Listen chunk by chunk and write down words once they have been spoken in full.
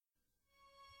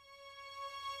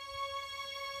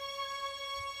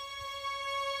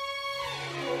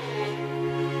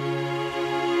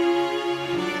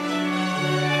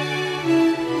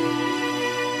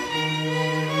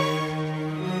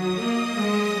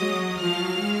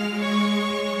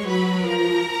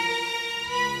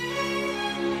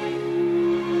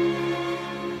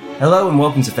Hello and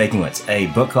welcome to Faking Lit, a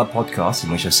book club podcast in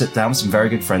which I sit down with some very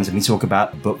good friends and we talk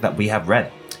about a book that we have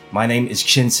read. My name is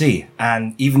Chin Si,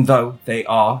 and even though they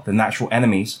are the natural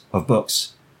enemies of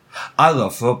books, I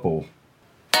love football.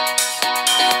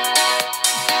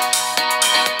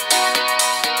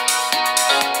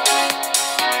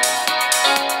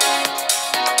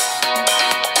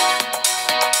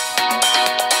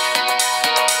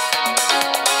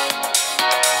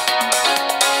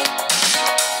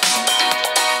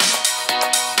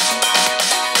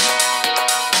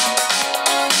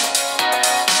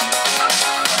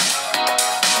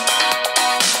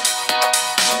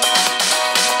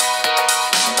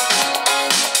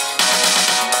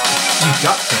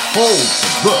 Got to hold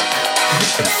the book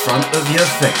in front of your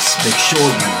face. Make sure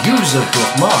you use a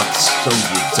bookmark so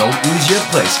you don't lose your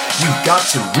place. You've got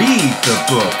to read the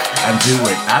book and do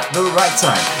it at the right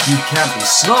time. You can't be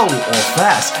slow or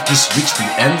fast, just reach the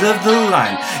end of the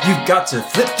line. You've got to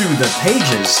flip through the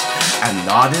pages and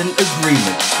nod in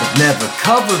agreement, but never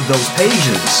cover those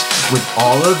pages with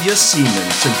all of your semen.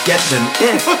 So get them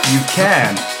if you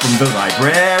can from the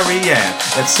librarian.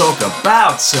 Let's talk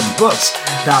about some books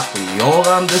that we all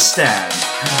understand.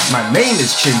 My name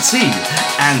is Chin Si,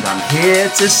 and I'm here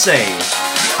to say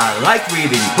I like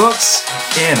reading books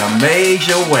in a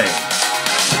major way.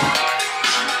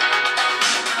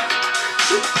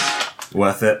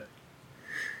 Worth it.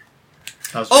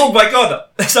 Oh my god,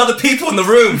 there's other people in the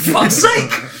room, for fuck's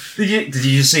sake! Did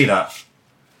you just see that?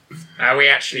 We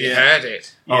actually heard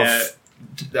it. Yeah.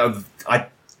 That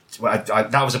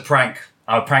was a prank.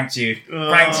 I pranked you.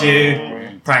 Pranked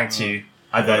you.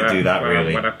 I don't do that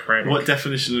really. What a prank. What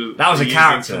definition of that was a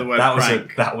character. For the word that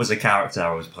prank? was a character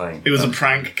I was playing. It was a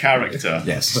prank character.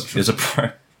 Yes, it was a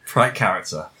prank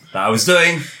character that I was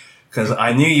doing because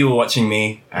I knew you were watching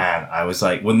me, and I was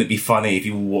like, wouldn't it be funny if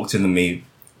you walked into me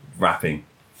rapping?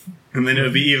 And then it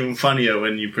would be even funnier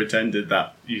when you pretended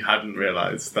that you hadn't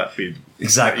realised that we'd...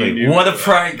 Exactly. That you knew What a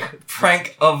that.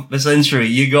 prank of the century.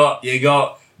 You got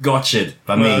gotcha'd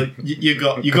by me. You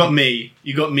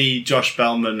got me, Josh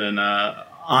Bellman, and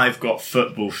I've got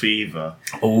football fever.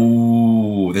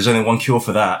 Oh, there's only one cure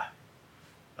for that.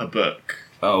 A book.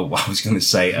 Oh, I was going to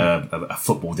say a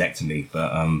football dectomy,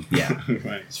 but yeah,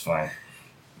 Right. it's fine.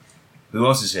 Who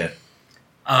else is here?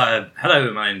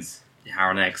 Hello, my name's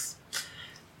Haron X.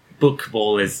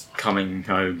 Bookball is coming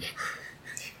home.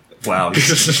 Wow, I like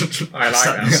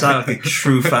that. you sound like a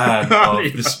true fan of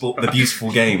the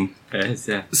beautiful game. Yes,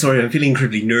 yeah. Sorry, I'm feeling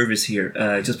incredibly nervous here,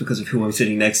 just because of who I'm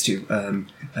sitting next to.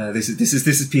 This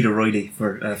is Peter Riley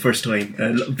for first time.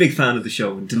 A big fan of the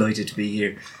show and delighted to be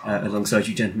here alongside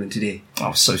you gentlemen today.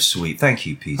 Oh, so sweet. Thank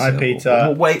you, Peter. Hi, Peter.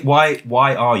 Well, wait,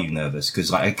 why are you nervous?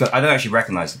 Because I don't actually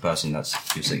recognise the person you're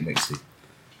sitting next to.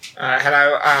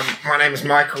 Hello, my name is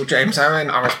Michael James Owen.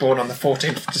 I was born on the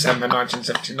 14th of December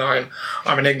 1979.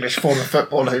 I'm an English former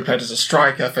footballer who played as a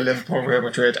striker for Liverpool, Real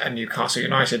Madrid and Newcastle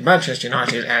United, Manchester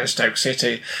United and Stoke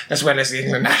City, as well as the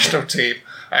England national team.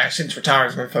 Since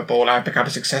retiring from football, I've become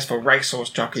a successful racehorse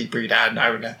jockey, breeder and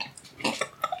owner.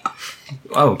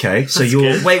 Okay, so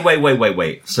you're...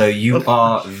 Wait. So you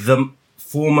are the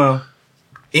former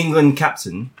England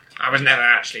captain... I was never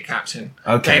actually captain.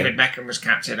 Okay. David Beckham was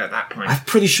captain at that point. I'm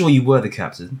pretty sure you were the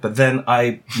captain, but then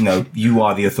you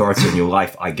are the authority in your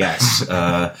life, I guess.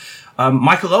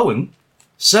 Michael Owen,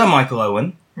 Sir Michael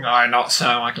Owen. No, not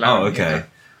Sir Michael Owen. Oh, okay.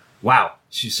 Wow.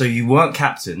 So you weren't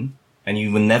captain, and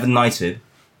you were never knighted.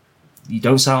 You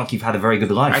don't sound like you've had a very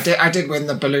good life. I did win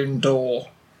the Balloon d'Or.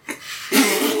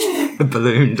 The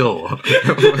balloon door.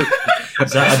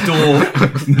 Is that a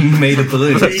door made of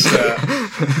balloons?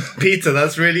 Peter,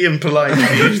 that's really impolite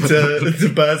for you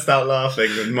to burst out laughing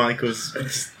when Michael's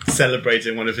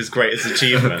celebrating one of his greatest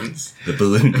achievements. The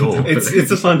balloon door.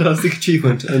 It's a fantastic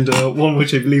achievement, and one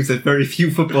which I believe that very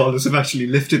few footballers have actually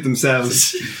lifted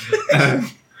themselves.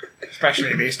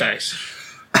 Especially these days.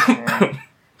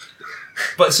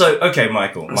 But so, okay,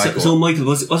 Michael. So Michael,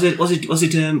 was it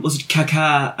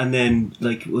Kaká, and then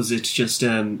was it just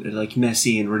like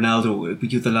Messi and Ronaldo? Were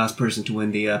you the last person to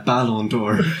win the Ballon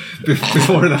d'Or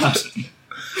before that?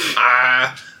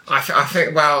 I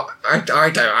think. Well, I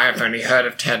don't. I have only heard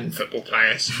of 10 football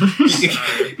players. So.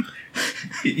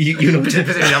 You know, the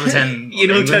other 10 you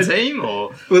know, England 10 team,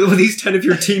 or were these 10 of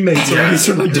your teammates, or these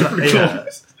from different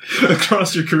clubs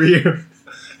across your career?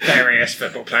 Various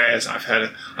football players. I've heard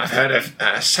of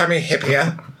Sami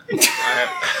Hyypiä.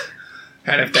 I've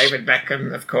heard of David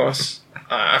Beckham, of course.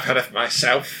 I've heard of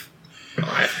myself.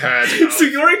 I've heard. So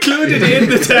you're included in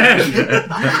the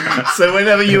 10. So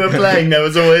whenever you were playing, there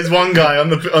was always one guy on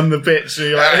the pitch. And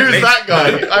you're like, who's that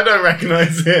guy? I don't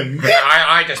recognise him.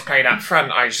 I just played up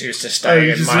front. I just used to Oh, stay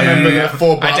you in just my remember area. the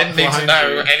four I didn't need to behind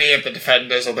know you. any of the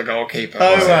defenders or the goalkeeper.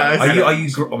 Oh, right. Are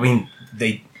you? I mean,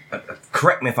 they.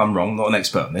 Correct me if I'm wrong. Not an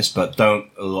expert on this, but don't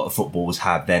a lot of footballers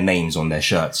have their names on their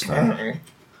shirts? No?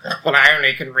 Well, I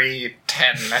only can read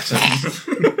 10 letters.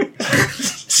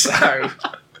 So,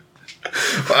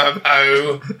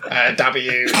 O,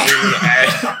 W, E,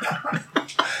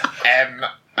 N,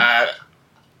 M,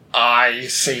 I,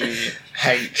 C,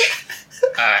 H,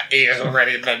 E is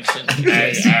already mentioned,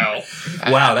 A, L.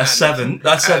 Wow, that's 7.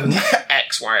 That's 7.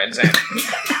 X, Y, and Z.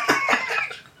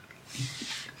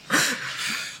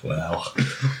 Wow.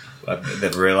 I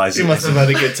never realised You it. must have had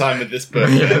a good time with this book.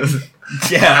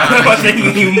 Yeah, I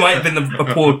think you might have been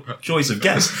a poor choice of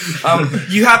guest.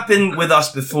 You have been with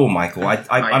us before, Michael.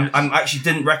 I'm actually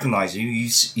didn't recognise you. You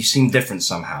seem different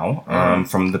somehow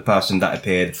from the person that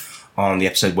appeared on the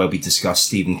episode where we discussed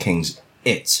Stephen King's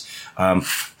It.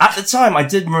 At the time, I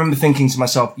did remember thinking to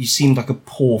myself, you seemed like a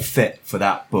poor fit for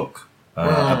that book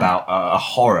about a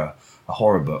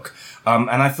horror book. And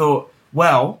I thought,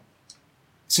 well,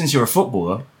 since you're a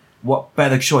footballer, what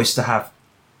better choice to have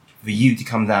for you to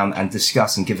come down and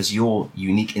discuss and give us your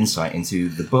unique insight into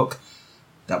the book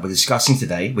that we're discussing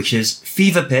today, which is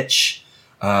Fever Pitch,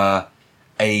 a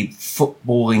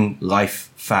footballing life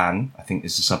fan, I think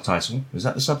is the subtitle. Is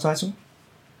that the subtitle?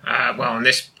 Well, in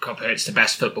this copy, it's the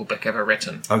best football book ever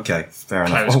written. Okay, fair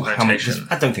enough. Close How much, quotation.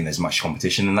 I don't think there's much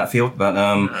competition in that field, but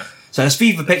so it's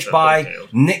Fever Pitch Football by field.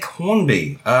 Nick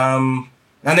Hornby. Now,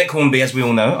 Nick Hornby, as we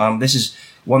all know, this is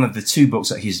one of the 2 books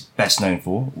that he's best known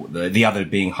for. The other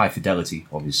being High Fidelity,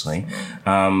 obviously.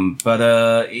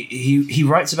 But he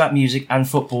writes about music and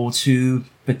football to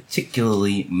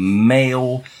particularly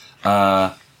male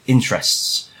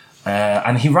interests,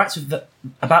 and he writes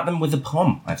about them with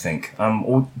aplomb, I think.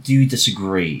 Or do you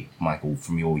disagree, Michael,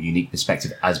 from your unique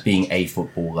perspective as being a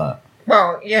footballer?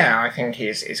 Well, yeah, I think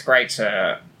it's great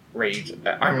to read.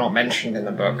 I'm not mentioned in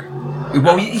the book.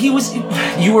 Well,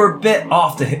 you were a bit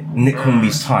after Nick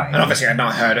Hornby's time, And obviously I'd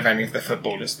not heard of any of the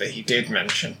footballers that he did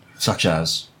mention. such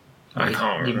as. I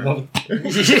can't remember.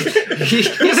 He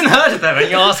hasn't heard of them, and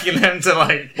you're asking them to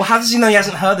like. Well, how does he know he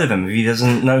hasn't heard of them if he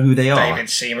doesn't know who they are? David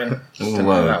Seaman. Oh, Don't know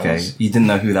well, who that okay. was. You didn't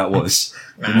know who that was.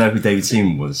 Didn't know who David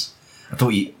Seaman was. I thought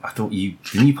you.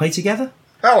 Didn't you play together?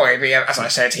 Oh, as I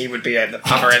said, he would be at the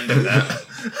other end of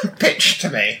the pitch to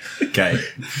me. Okay.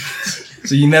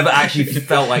 So you never actually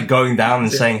felt like going down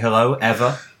and saying hello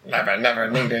ever?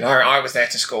 Never needed. I was there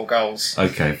to score goals.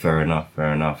 Okay, fair enough.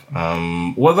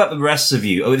 What about the rest of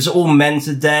you? Oh, it's all men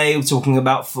today. We're talking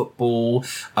about football,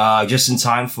 just in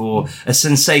time for a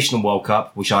sensational World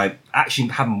Cup, which I actually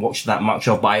haven't watched that much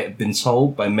of, but I've been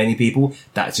told by many people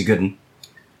that it's a good one.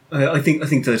 I think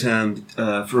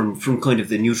that from kind of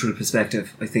the neutral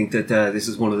perspective, I think that this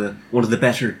is one of the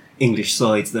better English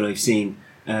sides that I've seen.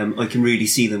 I can really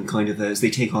see them kind of as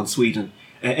they take on Sweden.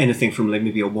 Anything from like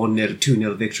maybe a 1-0,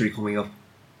 2-0 victory coming up.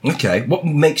 Okay, what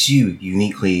makes you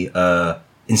uniquely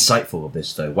insightful of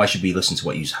this, though? Why should we listen to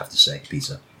what you have to say,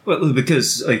 Peter? Well,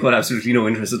 because I've got absolutely no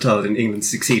interest at all in England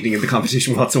succeeding in the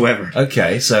competition whatsoever.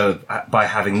 Okay, so by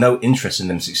having no interest in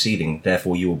them succeeding,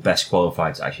 therefore you're best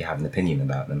qualified to actually have an opinion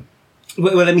about them.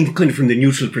 Well, I mean, kind of from the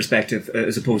neutral perspective,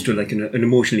 as opposed to like an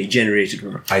emotionally generated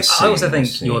one. I see. I also think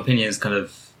see. your opinion is kind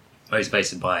of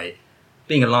motivated by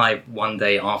being alive one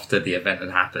day after the event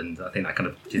had happened. I think that kind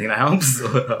of. Do you think that helps,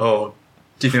 or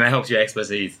do you think that helps your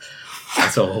expertise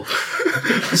at all?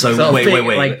 So wait.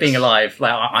 Like being alive,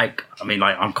 like I mean,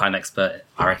 like I'm kind of expert.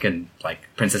 I reckon, like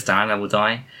Princess Diana will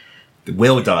die.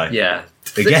 Will die. Yeah,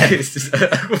 Again? It's just,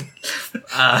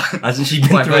 Hasn't she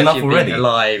been by through enough virtue of already? being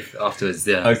alive afterwards.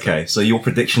 Yeah. Okay, so your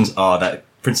predictions are that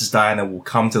Princess Diana will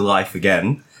come to life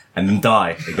again and then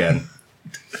die again.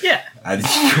 Yeah. And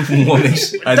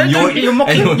You're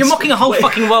mocking a whole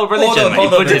fucking world religion.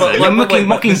 Hold on, Buddhism. wait, You're wait,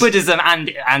 mocking this- Buddhism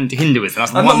and Hinduism.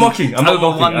 That's I'm not mocking. I'm not over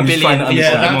mocking. 1 I'm just billion trying to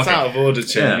people. Yeah, I'm that's mocking. out of order,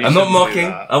 Tim. Yeah. You I'm not shouldn't do mocking.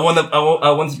 that.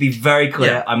 I want to be very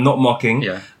clear. Yeah. I'm not mocking.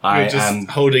 Yeah. I You're just am.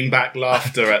 holding back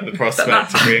laughter at the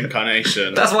prospect of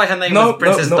reincarnation. That's why her name No, was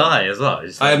Princess no. Di as well.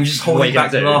 It's I am just what holding you gonna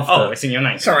back do? laughter. Oh, it's in your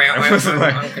name. Sorry,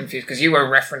 I'm confused because you were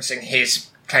referencing his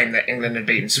claim that England had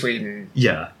beaten Sweden.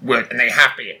 Yeah. And they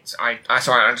have beaten. I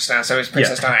understand. So is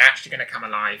Princess Diana actually going to come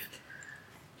alive?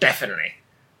 Definitely.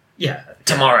 Yeah.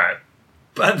 Tomorrow.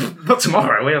 But not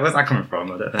tomorrow. Where's that coming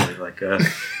from? I don't know. Like,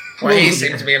 Well, he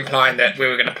seemed to be implying that we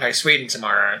were going to play Sweden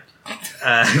tomorrow.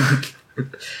 I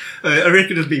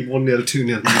reckon it'll be 1-0,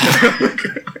 2-0.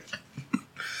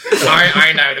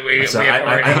 I know that we So have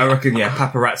already. I reckon,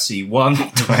 Paparazzi 1,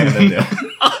 Diana 0.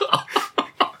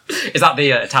 Is that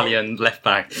the Italian left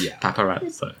back? Yeah.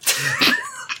 Paparazzo.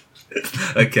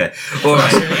 Okay. All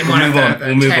right. In We'll one move of on. the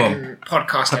We'll move 10 on.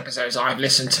 podcast episodes I've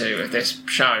listened to of this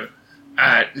show,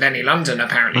 Lenny London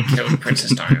apparently killed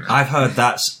Princess Diana. I've heard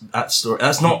that story.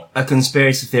 That's not a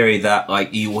conspiracy theory that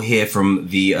like you will hear from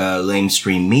the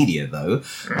mainstream media though,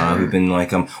 who've been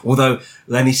like although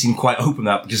Lenny seemed quite open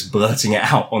about just blurting it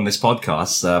out on this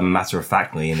podcast, matter of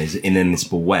factly in his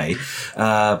inimitable way.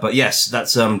 But yes,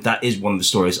 that is one of the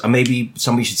stories. And maybe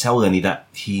somebody should tell Lenny that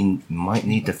he might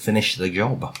need to finish the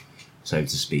job, so to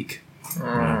speak.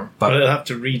 But But it'll have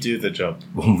to redo the job.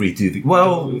 we'll redo the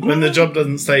When the job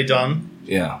doesn't stay done,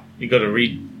 yeah. you got to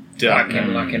redo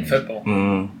it. Like in football.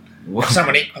 What? If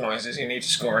someone equalises, you need to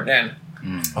score again.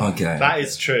 Okay. That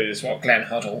is true. Is what Glenn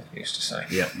Hoddle used to say.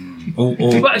 Yeah.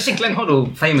 Well, actually, Glenn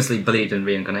Hoddle famously believed in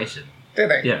reincarnation. Did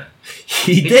they? Yeah.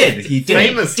 He did.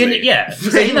 Famously. Didn't, yeah.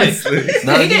 So, you know,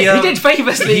 No, he did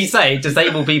famously say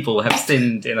disabled people have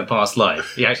sinned in a past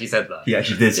life. He actually said that. He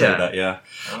actually did say Yeah. that. Yeah.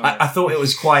 I thought it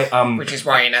was quite Which is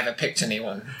why he never picked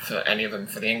anyone for any of them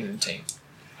for the England team.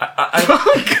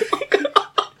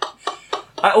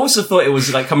 I also thought it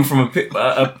was like coming from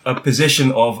a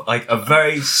position of like a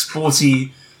very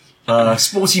sporty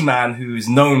man who's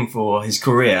known for his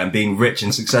career and being rich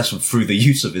and successful through the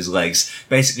use of his legs.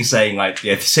 Basically saying like,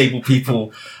 yeah, disabled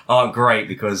people aren't great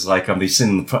because like they sin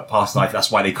in the past life.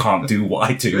 That's why they can't do what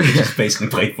I do, which is basically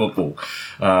play football.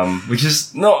 Which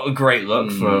is not a great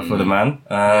look for the man.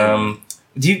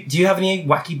 Do you have any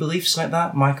wacky beliefs like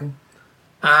that, Michael?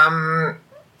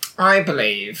 I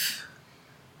believe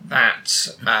that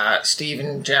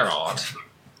Steven Gerrard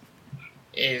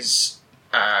is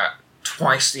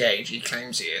twice the age he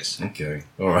claims he is. Okay,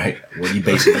 all right. Well, you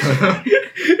basically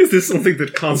Is this something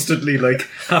that constantly like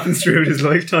happens throughout his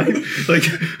lifetime? Like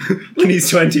when he's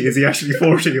 20, is he actually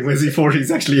 40? And when he's 40,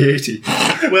 he's actually 80?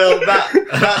 Well,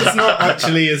 that's not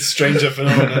actually as strange a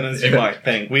phenomenon as you might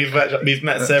think. We've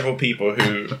met several people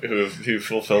who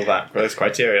fulfil those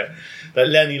criteria. But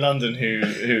Lenny London,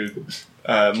 who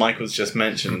Michael's just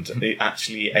mentioned, it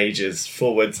actually ages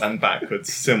forwards and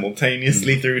backwards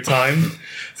simultaneously through time.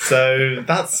 So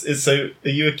are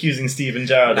you accusing Steven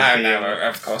Gerrard of being... No,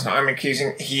 of course not. I'm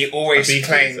accusing... He always A beat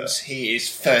claims user. he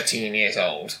is 13 years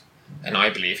old. And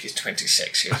I believe he's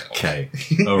 26 years old. Okay,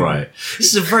 all right. This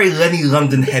is a very Lenny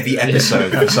London heavy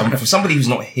episode for somebody who's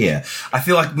not here. I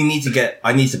feel like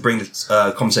I need to bring this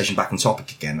conversation back on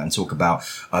topic again and talk about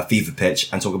Fever Pitch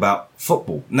and talk about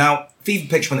football. Now, Fever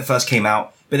Pitch, when it first came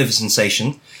out, bit of a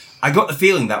sensation. I got the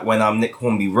feeling that when Nick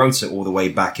Hornby wrote it all the way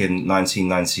back in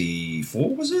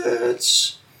 1994, was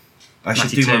it? I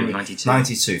should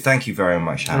 92. Thank you very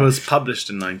much, It Hannah. was published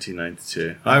in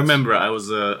 1992. I remember it. I was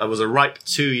a ripe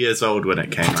 2 years old when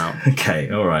it came out. Okay,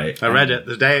 all right. I read it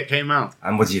the day it came out.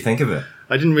 And what did you think of it?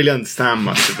 I didn't really understand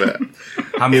much of it.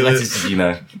 How many letters did you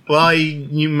know? Well, I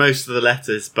knew most of the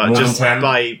letters, but More just than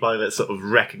 10? by that sort of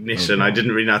recognition, I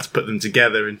didn't really know how to put them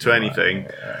together into anything.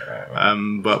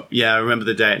 But yeah, I remember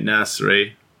the day at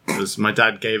nursery. My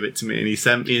dad gave it to me, and he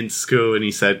sent me into school, and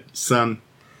he said, "Son,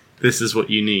 this is what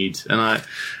you need." And I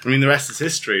mean, the rest is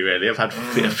history, really. I've had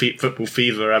football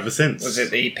fever ever since. Was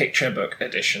it the picture book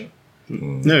edition?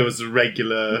 No, it was a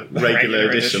regular regular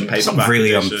edition, edition. Some paperback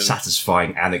really edition.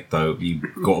 unsatisfying anecdote. You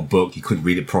got a book, you couldn't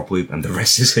read it properly, and the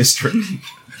rest is history.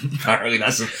 Apparently,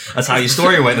 that's how your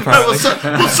story went. Oh, Apparently,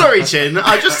 well, sorry, Chin.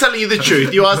 I'm just telling you the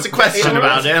truth. You asked a question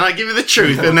about it, and I give you the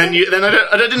truth, and then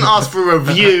I didn't ask for a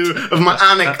review of my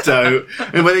anecdote,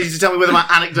 and whether you tell me whether my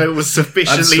anecdote was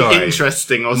sufficiently sorry.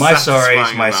 interesting or my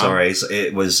satisfying sorries.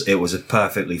 enough. It was a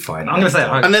perfectly fine. I'm going to say,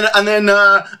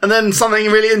 And then something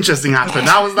really interesting happened.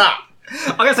 How was that?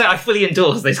 I fully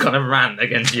endorse this kind of rant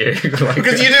against you.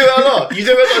 Because you do it a lot. You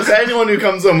do it a lot. So anyone who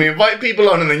comes on, we invite people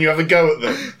on, and then you have a go at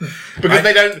them because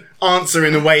they don't answer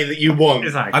in the way that you want.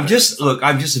 Exactly. I'm just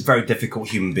a very difficult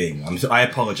human being. I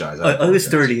apologise. I was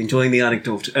thoroughly enjoying the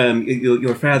anecdote.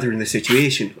 Your father in the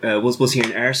situation was he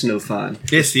an Arsenal fan?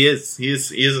 Yes, he is. He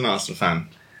is an Arsenal fan.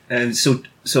 And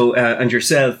and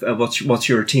yourself, what's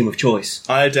your team of choice?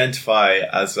 I identify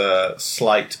as a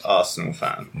slight Arsenal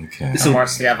fan. Okay. And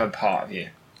what's the other part of you?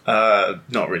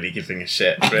 Not really giving a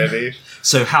shit, really.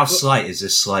 So how slight is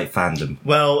this slight fandom?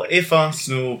 Well, if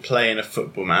Arsenal play in a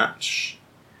football match,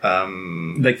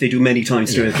 Like they do many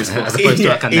times throughout this As podcast. opposed to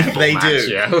like a if netball they match, do.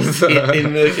 yeah.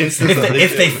 in the instance that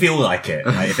If they feel like it,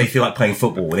 like, if they feel like playing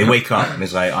football, they wake up and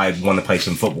it's like, I want to play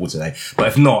some football today. But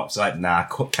if not, it's like, nah,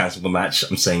 cancel the match.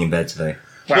 I'm staying in bed today.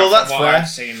 Well, that's from what fair. I've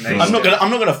seen, they I'm not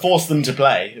gonna force them to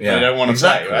play if Yeah, they don't want to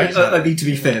exactly. play, right? I mean, to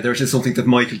be fair, there's just something that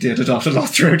Michael did a lot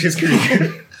throughout his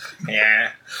career.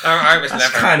 Yeah. I was That's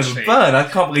never kind of a actually... burn. I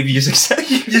can't believe you just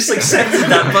accepted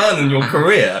that burn in your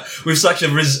career with such a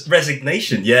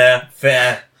resignation. Yeah,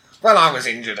 fair. Well, I was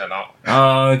injured a lot.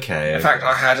 Oh, okay. In fact,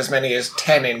 I had as many as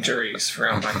 10 injuries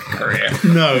throughout my career.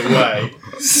 No way.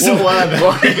 What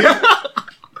were they?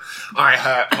 I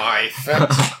hurt my foot.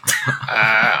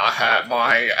 I hurt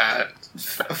my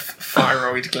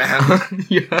thyroid gland.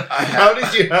 How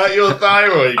did you hurt your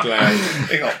thyroid gland?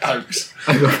 It got poked.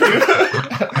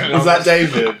 Was that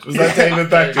David? Was that David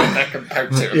Beckham? Beckham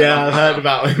poked it. Yeah, I've heard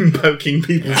about him poking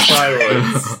people's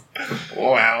thyroids.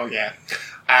 Well, yeah.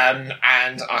 And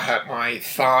I hurt my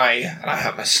thigh, and I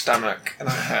hurt my stomach, and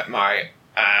I hurt my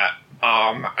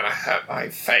arm, and I hurt my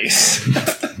face.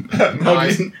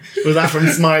 Was that from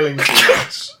smiling too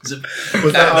much?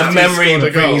 Was that The after memory you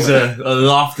scored a goal? brings a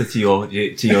laughter to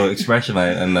your expression.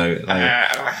 I know. And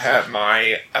I hurt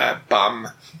my bum,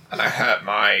 and I hurt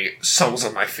my soles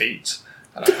of my feet,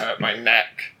 and I hurt my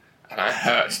neck, and I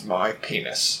hurt my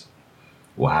penis.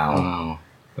 Wow.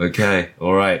 Okay.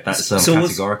 All right. That's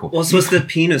categorical. Was the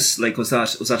penis like? Was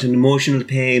that an emotional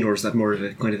pain, or was that more of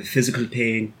a kind of a physical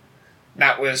pain?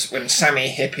 That was when Sammy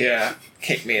Hippier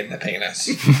kicked me in the penis.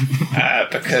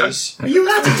 Because... Are you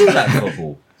allowed to do that in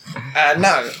football?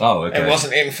 No. Oh, okay. It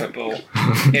wasn't in football.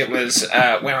 It was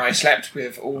when I slept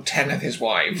with all 10 of his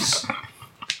wives.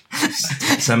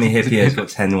 Sammy Hippier's got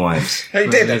 10 wives. He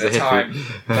did at He's a the time,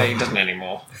 but he doesn't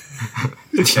anymore.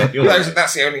 Okay, you're right.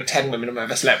 That's the only 10 women I've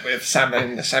ever slept with, Sam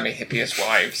and the Sammy Hippier's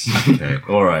wives. Okay.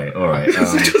 All right.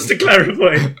 So just to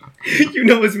clarify, you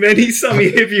know as many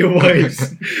Sammy Hippier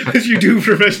wives as you do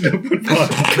professional football.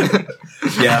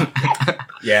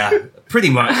 Yeah.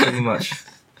 Pretty much.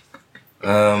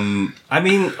 I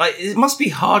mean, it must be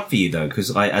hard for you though,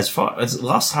 because as far as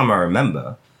last time I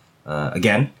remember,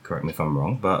 again, correct me if I'm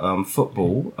wrong, but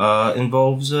football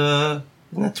involves 12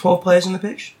 players on the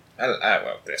pitch.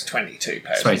 Well, there's 22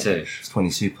 pairs. 22. It's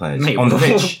 22 players Mate, on the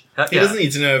pitch. He doesn't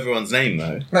need to know everyone's name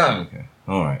though. No. Okay.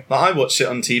 All right. Like, I watch it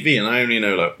on TV and I only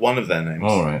know like one of their names.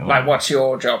 All right. Like, what's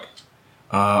your job?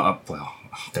 Well,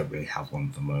 I don't really have one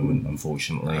at the moment,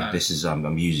 unfortunately. No. This is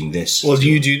I'm using this. Well, do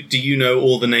you know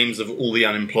all the names of all the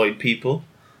unemployed people?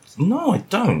 No, I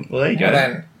don't. Well, there you go. Well,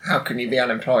 then, how can you be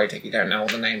unemployed if you don't know all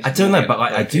the names? I don't know, but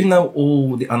I do know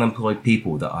all the unemployed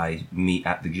people that I meet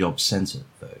at the job centre,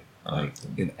 though. Like,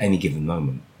 in any given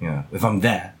moment. Yeah. If I'm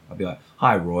there, I'll be like,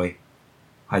 hi, Roy.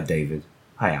 Hi, David.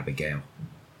 Hi, Abigail.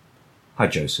 Hi,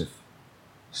 Joseph.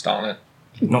 Stalin.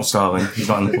 Not Starling. He's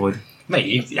not unemployed.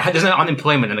 Mate, there's no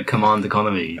unemployment in a command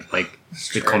economy like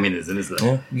with communism, is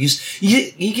there? Yeah.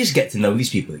 You just get to know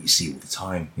these people that you see all the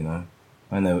time, you know.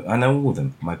 I know all of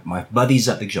them. My buddies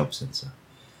at the job centre.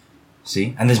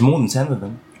 See? And there's more than 10 of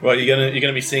them. Well, you're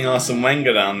gonna be seeing Arsene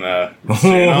Wenger down there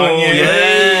soon, aren't you?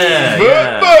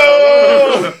 Yeah.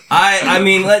 Football! I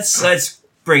mean, let's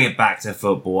bring it back to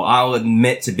football. I'll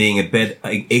admit to being a bit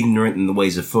ignorant in the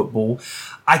ways of football.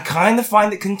 I kind of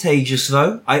find it contagious,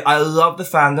 though. I love the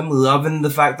fandom, loving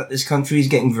the fact that this country is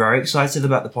getting very excited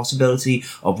about the possibility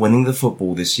of winning the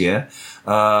football this year.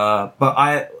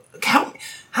 But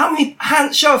how many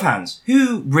show of hands,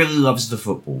 who really loves the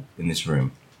football in this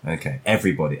room? Okay,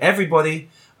 everybody.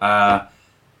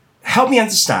 Help me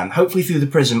understand, hopefully through the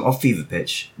prism of Fever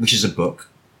Pitch, which is a book,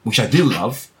 which I do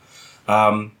love.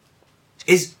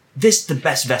 Is this the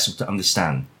best vessel to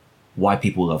understand why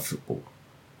people love football?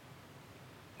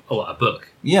 Oh, a book.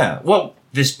 Yeah, well,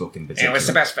 this book in particular. It was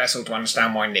the best vessel to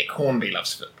understand why Nick Hornby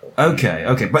loves football. Okay,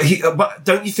 but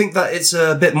don't you think that it's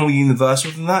a bit more universal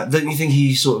than that? Don't you think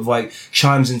he sort of like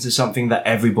chimes into something that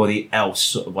everybody else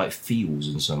sort of like feels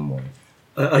in some way?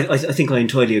 I think I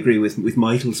entirely agree with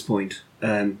Michael's point.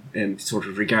 Sort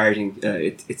of regarding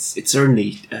it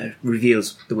certainly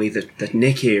reveals the way that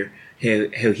Nick here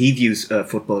how he views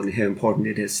football and how important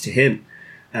it is to him.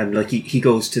 Like he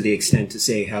goes to the extent to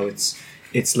say how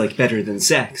it's like better than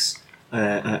sex.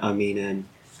 I mean,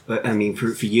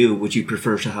 for you, would you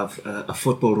prefer to have a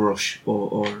football rush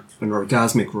or an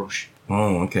orgasmic rush?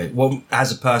 Oh, okay. Well,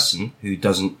 as a person who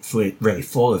doesn't really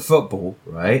follow football,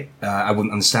 right, I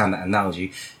wouldn't understand that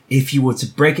analogy. If you were to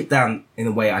break it down in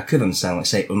a way I could understand, like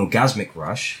say an orgasmic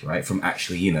rush, right, from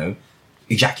actually,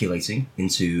 ejaculating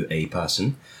into a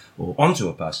person or onto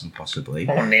a person, possibly,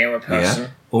 Or near a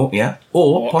person. or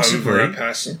possibly over a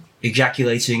person.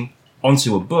 ejaculating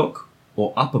onto a book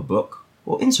or up a book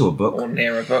or into a book Or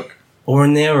near a book. or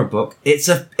near a book. It's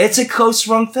a close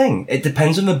run thing. It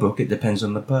depends on the book. It depends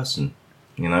on the person.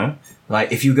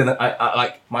 Like if you're gonna,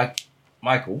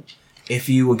 Michael, if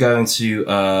you were going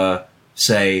to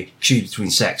say choose between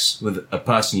sex with a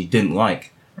person you didn't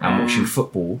like and watching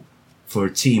football for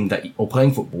a team or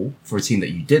playing football for a team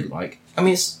that you did like, I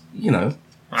mean, it's, you know.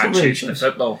 I choose the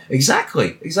football.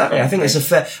 Exactly. I think that's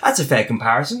a fair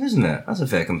comparison, isn't it? That's a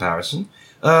fair comparison.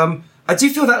 I do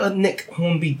feel that Nick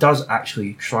Hornby does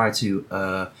actually try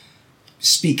to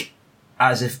speak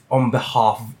as if on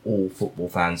behalf of all football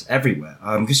fans everywhere.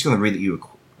 I'm just going to read you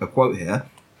a quote here.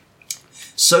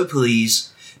 So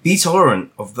please, be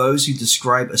tolerant of those who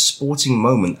describe a sporting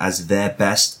moment as their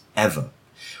best ever.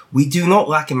 We do not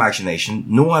lack imagination,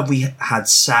 nor have we had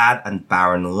sad and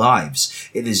barren lives.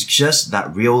 It is just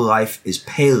that real life is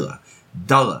paler,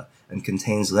 duller, and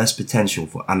contains less potential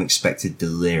for unexpected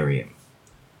delirium.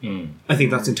 I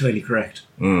think that's entirely correct.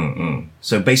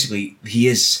 So basically, he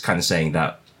is kind of saying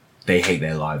that they hate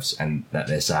their lives and that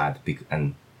they're sad.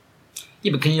 And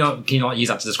Yeah, but can you not use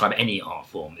that to describe any art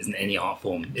form? Isn't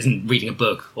reading a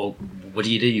book, or what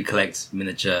do? You collect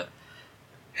miniature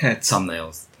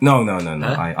thumbnails. No.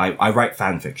 Huh? I write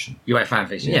fan fiction. You write fan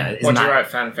fiction, yeah. What do you write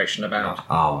fan fiction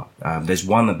about? There's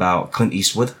one about Clint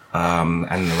Eastwood and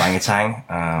an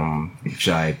orangutan, which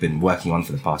I've been working on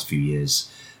for the past few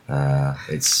years.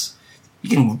 It's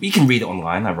you can read it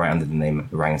online. I write under the name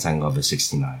Orangutan Lover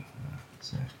 69.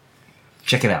 So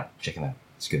check it out.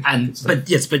 It's good.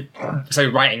 So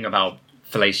writing about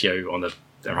fellatio on the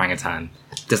orangutan,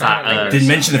 does that didn't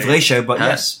mention the fellatio, but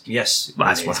Huh? yes, Well,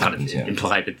 that's it's what kind happens. of Yeah.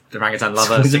 implied with the orangutan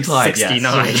lover It's implied, yes.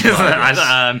 69. It's implied,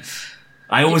 yes.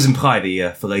 I always Um, imply the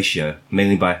fellatio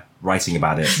mainly by writing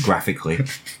about it graphically.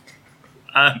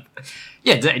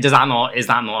 Does that not? Is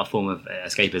that not a form of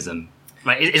escapism?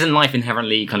 Like, isn't life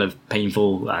inherently kind of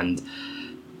painful and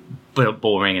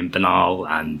boring and banal,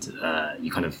 and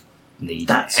you kind of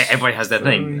need? Everybody has their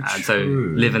thing, and so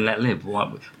live and let live.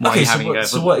 Why are you having a go?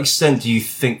 So what extent do you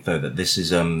think though that this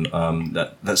is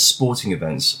that sporting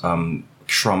events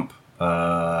trump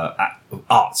art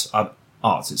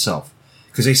itself?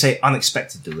 Because they say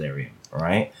unexpected delirium,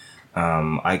 right?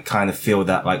 I kind of feel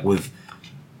that like with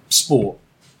sport,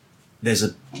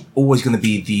 there's always going to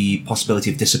be the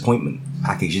possibility of disappointment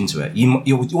packaged into it.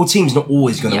 Your team's not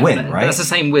always going to win, right? That's the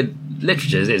same with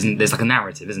literature, isn't? There's like a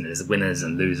narrative, isn't it? There's winners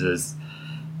and losers.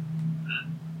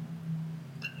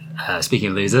 Speaking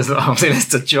of losers, I'm saying this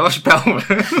to Josh Bellman.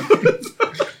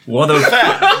 What a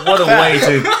way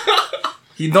to.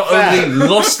 He not only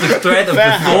lost the thread of the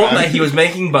thought that he was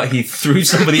making, but he threw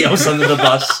somebody else under the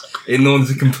bus in order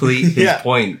to complete his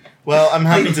point. Well, I'm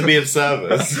happy to be of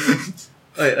service.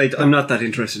 I'm not that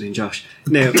interested in Josh.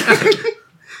 Now,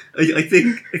 I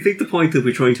think the point that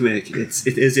we're trying to make it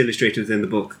is illustrated within the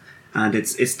book, and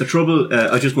it's the trouble.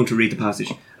 I'm just going to read the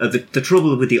passage. The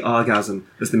trouble with the orgasm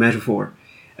as the metaphor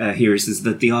here is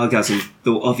that the orgasm,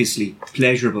 though obviously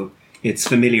pleasurable, it's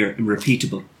familiar and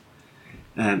repeatable.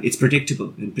 It's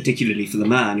predictable, and particularly for the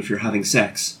man, if you're having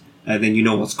sex, then you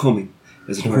know what's coming,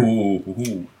 as it were.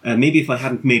 Maybe if I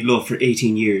hadn't made love for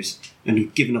 18 years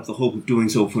and given up the hope of doing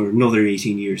so for another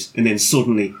 18 years, and then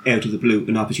suddenly, out of the blue,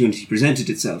 an opportunity presented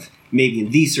itself, maybe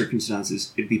in these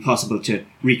circumstances it'd be possible to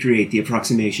recreate the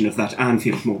approximation of that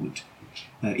Anfield moment.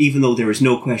 Even though there is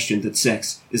no question that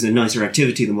sex is a nicer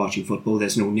activity than watching football,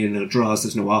 there's no 0-0 draws,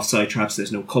 there's no offside traps,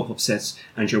 there's no cup upsets,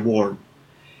 and you're warm.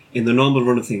 In the normal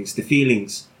run of things, the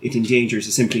feelings it engenders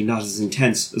are simply not as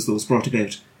intense as those brought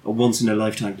about a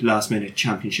once-in-a-lifetime last-minute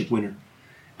championship winner.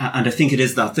 And I think it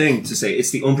is that thing to say,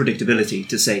 it's the unpredictability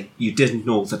to say you didn't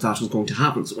know that was going to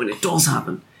happen. So when it does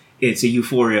happen, it's a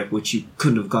euphoria which you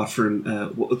couldn't have got from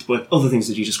other things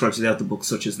that you described throughout the book,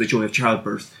 such as the joy of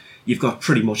childbirth. You've got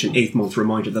pretty much an 8-month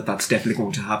reminder that that's definitely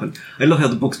going to happen. I love how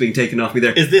the book's being taken off me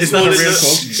there. Is this all a in real the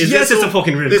quote? Yes, it's a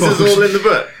fucking real quote. This is all in the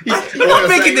book. You're not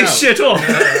making this shit up.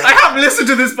 I have listened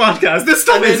to this podcast. This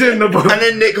stuff is in the book. And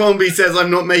then Nick Hornby says,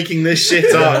 "I'm not making this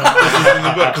shit up." This is in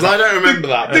the book because I don't remember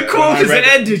that. The quote has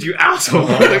ended, you asshole.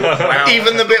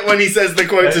 Even the bit when he says the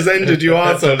quote has ended, you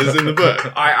arsehole, is in the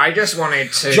book. I just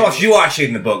wanted to. Josh, you are actually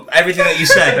in the book. Everything that you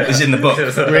said is in the book.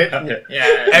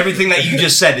 Yeah. Everything that you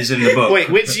just said is in the book. Wait,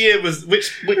 which year was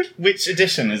which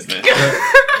edition is this?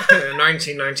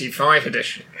 1995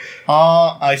 edition.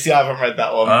 I see. I haven't read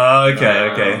that one.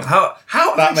 Okay. How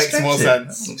That makes more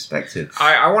sense. Unexpected.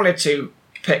 I wanted to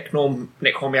pick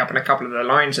Nick Hornby up on a couple of the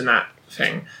lines in that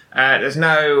thing. There's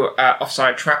no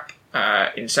offside trap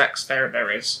in sex. There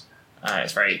is.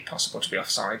 It's very possible to be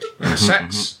offside in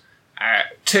sex.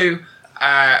 2,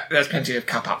 there's plenty of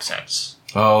cup upsets.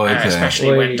 Oh, okay.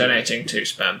 Especially when donating to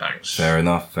sperm banks. Fair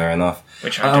enough.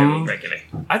 Which I do regularly.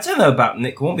 I don't know about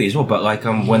Nick Hornby as well, but like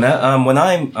when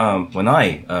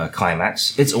I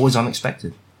climax, it's always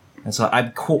unexpected. It's like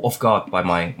I'm caught off guard by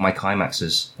my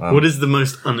climaxes. What is the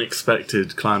most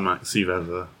unexpected climax you've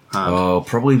ever had? Oh,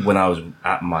 probably when I was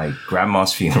at my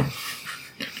grandma's funeral.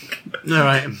 All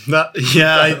right.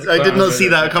 I did not see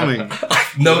that coming.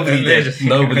 Nobody did.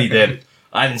 Nobody did.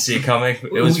 I didn't see it coming.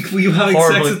 It was Were you having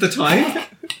horrible. sex at the time?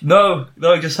 No,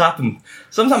 it just happened.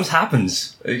 Sometimes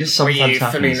happens. It just Were sometimes you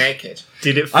happens. fully naked?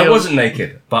 Did it feel... I wasn't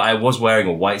naked, but I was wearing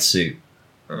a white suit.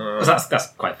 Well, that's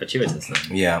quite fortuitous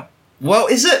then. Yeah. Well,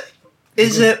 is it?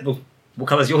 Is it? Well, what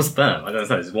colour's your sperm? I don't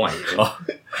know, it's white.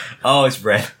 Oh, it's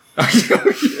red.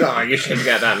 Oh, you should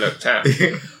get that looked at.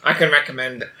 I can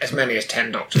recommend as many as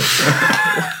 10 doctors.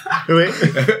 Wait.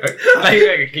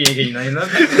 Can you name them?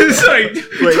 Sorry,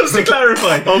 just to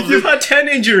clarify, you've had 10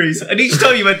 injuries, and each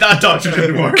time you went, that doctor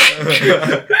didn't work.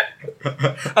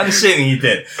 I'm assuming you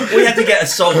did. We had to get a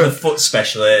shoulder foot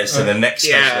specialist and a neck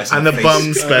Yeah. specialist. And the a bum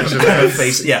face- specialist.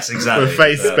 face, yes, exactly. The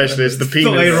face specialist, the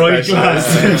penis Thyroid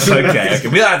specialist. Okay.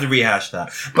 We don't have to rehash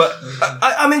that. But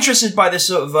I'm interested by this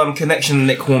sort of connection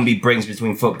Nick Hornby brings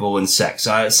between football and sex.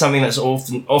 It's something that's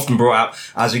often brought out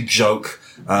as a joke.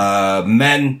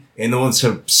 Men, in order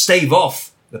to stave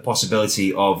off the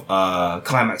possibility of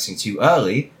climaxing too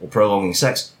early or prolonging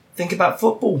sex, think about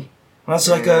football. That's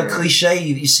like a cliche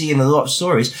you see in a lot of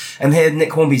stories. And here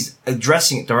Nick Hornby's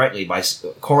addressing it directly by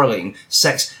correlating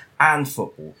sex and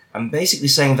football. And basically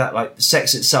saying that like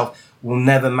sex itself will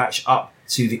never match up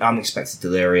to the unexpected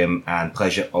delirium and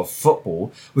pleasure of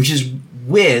football, which is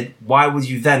weird. Why would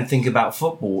you then think about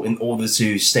football in order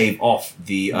to stave off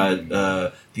the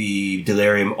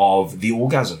delirium of the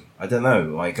orgasm? I don't know,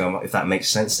 like if that makes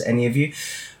sense to any of you.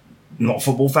 Not a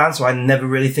football fan, so I never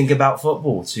really think about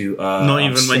football. To Not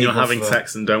even when stave you're off, having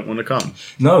sex and don't want to come.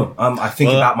 No, I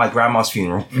think about my grandma's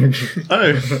funeral.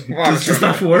 Oh. Does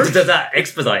that work? Does that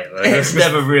expedite? It's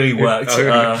never really worked.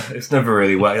 Okay. It's never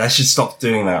really worked. I should stop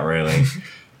doing that, really.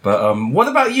 But what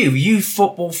about you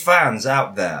football fans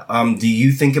out there? Do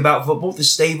you think about football to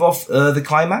stave off the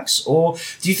climax, or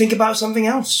do you think about something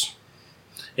else?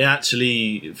 Yeah,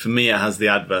 actually, for me, it has the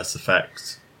adverse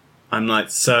effect. I'm like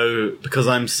because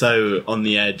I'm so on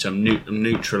the edge. I'm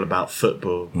neutral about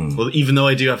football. Well, even though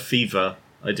I do have fever,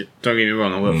 don't get me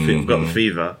wrong. I've got the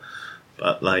fever,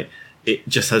 but like it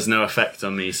just has no effect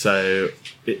on me. So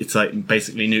it's like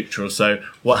basically neutral. So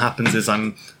what happens is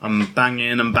I'm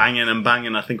banging and banging and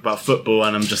banging. I think about football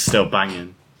and I'm just still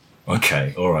banging.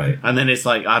 Okay, all right. And then it's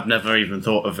like I've never even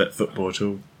thought of it football at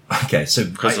all Okay, so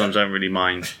because I don't really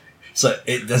mind. so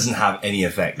it doesn't have any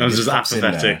effect. It I'm just pops in there.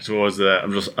 apathetic towards that.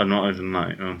 I'm not even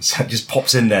like So it just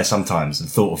pops in there sometimes. The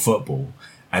thought of football,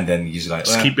 and then you just like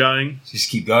just keep going. Just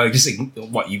keep going. Just you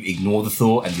ignore the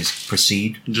thought and just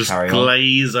proceed. Just carry on.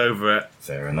 glaze over it.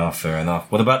 Fair enough. Fair enough.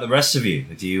 What about the rest of you?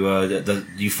 Do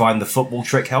you find the football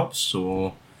trick helps,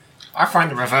 or I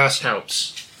find the reverse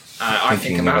helps. I think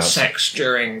Thinking about about- sex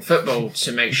during football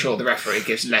to make sure the referee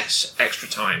gives less extra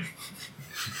time.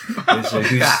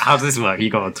 who's, How does this work? You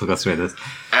got to talk us through this.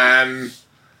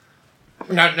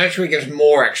 No, referee gives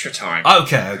more extra time.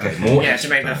 okay, more. Yeah, to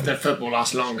make the football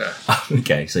last longer.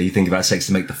 Okay, so you think about sex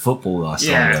to make the football last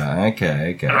Yeah. longer.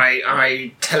 Okay. And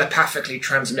I telepathically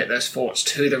transmit those thoughts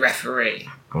to the referee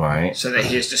All right. so that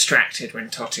he is distracted when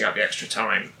totting up the extra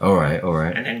time All right.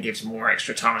 and then gives more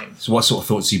extra time. So what sort of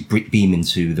thoughts do you beam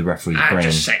into the referee's brain?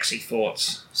 Just sexy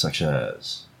thoughts. Such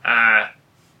as...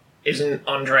 Isn't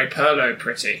Andre Pirlo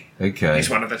pretty? Okay. He's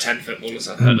one of the 10 footballers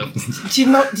I've heard of. Do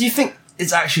you think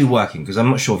it's actually working? Because I'm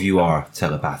not sure if you are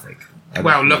telepathic.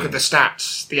 Well, look at the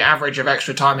stats. The average of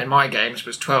extra time in my games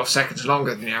was 12 seconds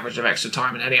longer than the average of extra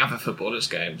time in any other footballers'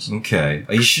 games. Okay.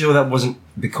 Are you sure that wasn't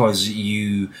because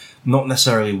you not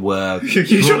necessarily were...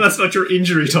 You sure that's not your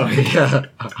injury time?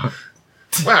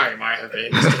 Well, it might have been.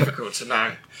 It's difficult to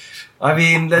know. I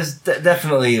mean, there's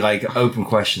definitely like open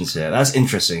questions here. That's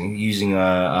interesting. Using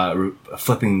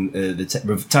flipping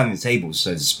turning the tables,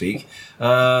 so to speak.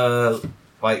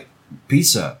 Like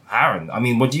Peter, Aaron. I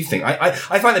mean, what do you think? I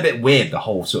find it a bit weird, the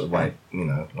whole sort of like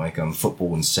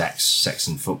football and sex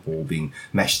and football being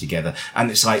meshed together,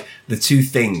 and it's like the two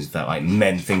things that like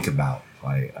men think about.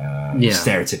 Like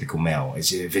stereotypical male.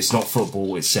 If it's not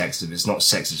football, it's sex. If it's not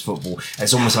sex, it's football.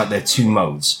 It's almost like they're two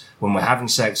modes when we're having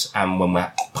sex and when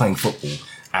we're playing football.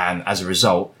 And as a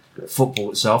result,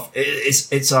 football itself, it's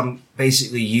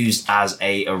basically used as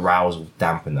a arousal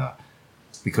dampener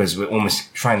because we're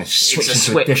almost trying to switch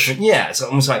into a different. Yeah, it's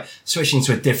almost like switching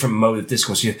to a different mode of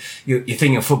discourse. You're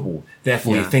thinking of football,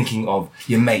 therefore you're thinking of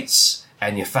your mates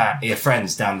and your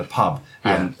friends down the pub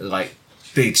and like.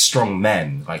 Big, strong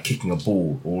men, like kicking a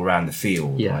ball all around the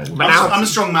field. Yeah. Like, But now I'm a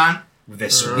strong man. with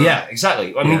this, yeah,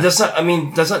 exactly. I mean, does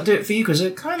that do it for you? Because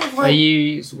it kind of Are like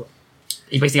you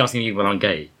basically asking me when I'm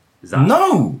gay? Is that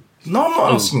no, I'm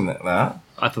not asking that.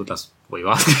 I thought that's what you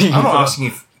were asking. I'm not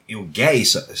asking you're gay,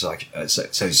 so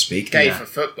to speak. Gay for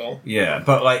football. Yeah,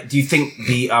 but like, do you think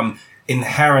the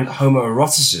inherent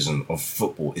homoeroticism of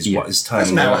football is what is There's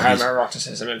turning no on these-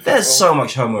 homoeroticism in football. There's so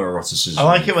much homoeroticism. I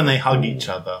like it when they hug each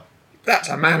other. That's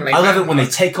a manly. I love it when they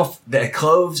hug. take off their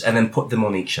clothes and then put them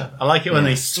on each other. I like it when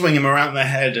they swing them around their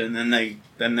head and then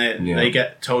they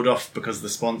get told off because the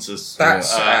sponsors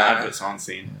That's, adverts aren't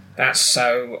seen. That's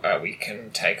so we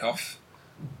can take off.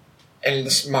 In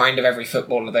the mind of every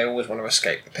footballer, they always want to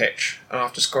escape the pitch. And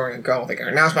after scoring a goal, they go,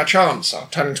 "Now's my chance. I'll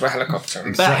turn into a helicopter."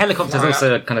 And But a helicopter is fly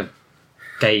also up." a kind of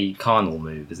gay carnal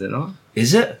move, is it not?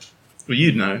 Is it? Well,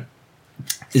 you'd know.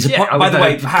 Is Yeah, I by would the know,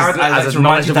 way, because Harrod, I'd as like a to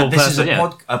remind you that knowledgeable this is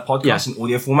person, a podcast in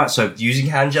audio format, so using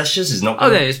hand gestures is not. Oh,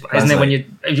 no, gonna isn't it translate. when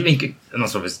you mean, I'm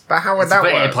not sure if it's... But how would that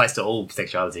It work? applies to all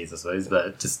sexualities, I suppose,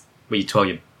 but just where you twirl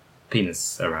your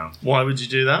penis around. Why would you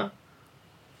do that?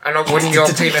 And wouldn't your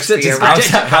penis be Just- erect?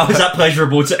 How is that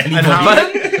pleasurable to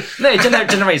anybody? No, it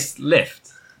generates lift.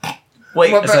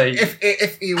 Wait, Well, but So-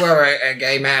 if you were a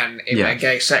gay man in Yeah. a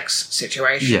gay sex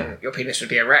situation, Yeah. your penis would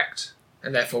be erect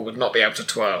and therefore would not be able to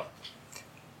twirl.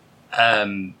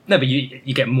 No, but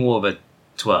you get more of a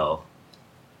twirl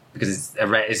because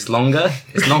it's longer.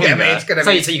 It's longer. Yeah, but it's gonna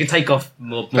so, be- so you can take off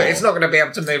more. But it's not going to be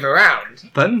able to move around.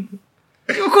 Pardon?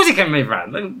 Of course, you can move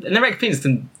around. Like, an erect penis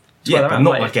can. yeah, twirl but around,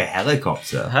 not like a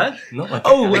helicopter. Huh? Not like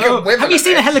Oh, a They can well, wiggle have you a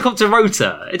seen a bit. helicopter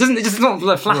rotor? It doesn't. It's just not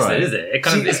like flaccid, Right. is it? It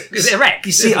kind of it's erect.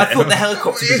 You see, isn't I it? thought the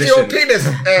helicopter Is your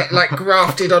position. penis like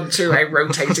grafted onto a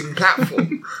rotating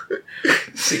platform?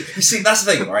 See, that's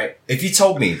the thing, right? If you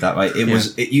told me that, right,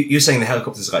 you're saying the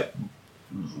helicopter's like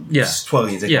Yeah.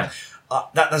 twirling your dick. Yeah.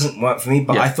 That doesn't work for me,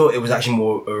 but Yeah. I thought it was actually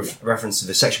more a reference to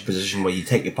the sexual position where you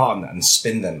take your partner and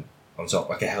spin them on top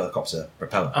like a helicopter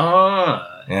propeller. Ah,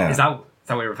 Yeah. is that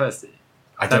what it refers to?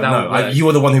 I don't that know. would work. You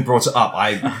were the one who brought it up.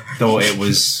 I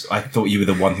thought you were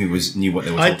the one who knew what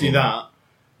they were talking I'd do about. that.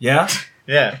 Yeah?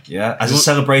 Yeah. Yeah? As a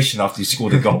celebration after you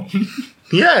scored a goal.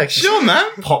 Yeah, sure, man.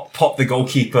 pop the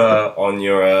goalkeeper on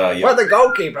your... Well, the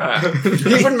goalkeeper.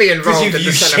 He wouldn't be involved in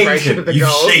the celebration of the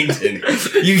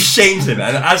goal. You shamed him,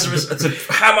 and to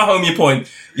hammer home your point,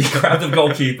 you grab the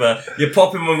goalkeeper, you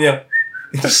pop him on your,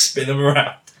 you spin him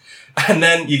around, and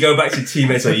then you go back to your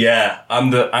teammates. And say, "Yeah, I'm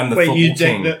the Wait, football you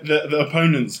king." take the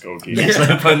opponent's goalkeeper? Yes,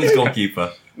 the opponent's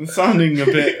goalkeeper. It's sounding a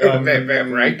bit. A bit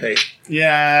rapey.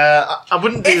 Yeah, I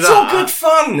wouldn't do It's that. all good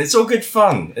fun. It's all good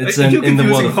fun. It's You're in the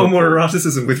world confusing of football.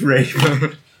 homoeroticism with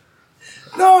rape.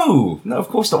 No, of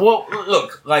course not. Well,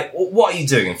 look, like, what are you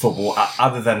doing in football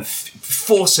other than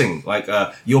forcing, like,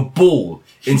 your ball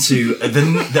into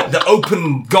the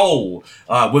open goal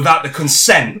without the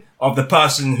consent of the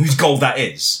person whose goal that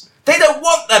is? They don't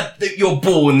want your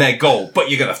ball in their goal, but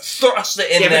you're going to thrust it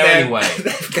in there anyway.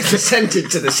 They've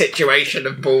consented to the situation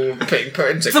of ball being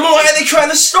put into. Then why are they trying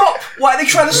to stop? Why are they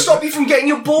trying to stop you from getting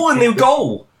your ball in the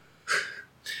goal?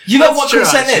 You know That's what true,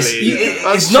 consent actually. is?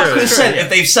 That's It's not true. consent if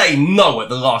they say no at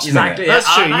the last Exactly. minute.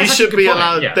 That's true. That's You actually should a good be point,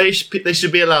 allowed. yeah. They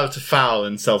should be allowed to foul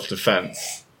in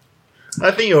self-defense. I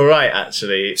think you're right,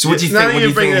 actually. So what do you now think- that what do you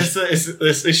you bring think-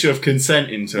 this issue of consent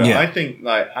into it, Yeah. I think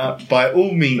by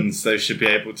all means they should be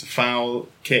able to foul,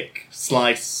 kick,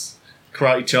 slice,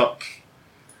 karate chop,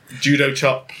 judo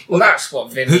chop. Well, that's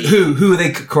what Vinny. Who are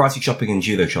they karate chopping and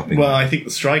judo chopping? Well, I think the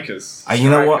strikers. You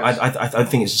know what? Strikers. I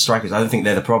think it's the strikers. I don't think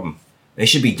they're the problem. They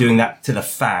should be doing that to the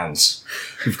fans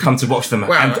who've come to watch them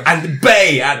Well- and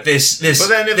bay at this. But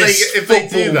then if they do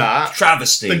football that,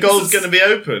 travesty, The goal's going to be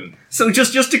open. So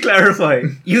just to clarify,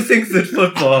 you think that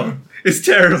football is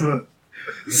terrible.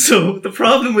 So the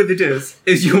problem with it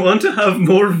is you want to have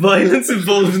more violence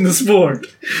involved in the sport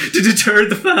to deter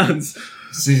the fans.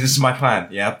 See, this is my plan.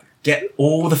 Yeah, get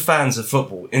all the fans of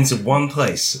football into one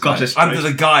place, Got it. under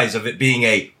the guise of it being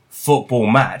a football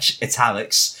match,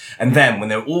 italics, and then when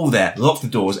they're all there, lock the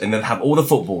doors, and then have all the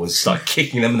footballers start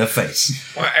kicking them in the face.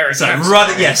 Well, Eric So Cantona. run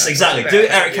it, yes, exactly. Do it,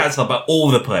 Eric Cantona, but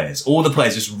all the players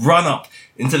just run up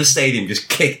into the stadium, just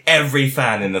kick every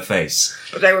fan in the face.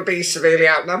 But they would be severely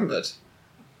outnumbered.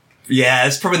 Yeah,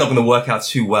 it's probably not going to work out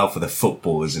too well for the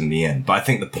footballers in the end, but I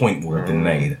think the point will have been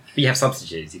made. But you have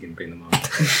substitutes. You can bring them on.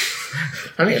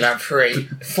 Only allowed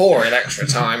 4 in extra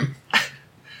time.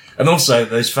 And also,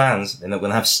 those fans, they're not going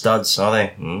to have studs, are they?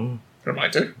 What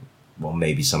might do? Well,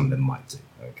 maybe some of them might do.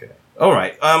 Okay. All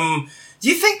right. Do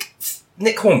you think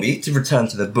Nick Hornby, to return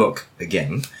to the book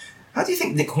again, how do you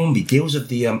think Nick Hornby deals with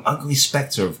the ugly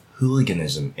spectre of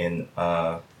hooliganism in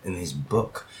his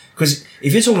book? Because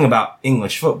if you're talking about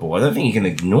English football, I don't think you can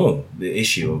ignore the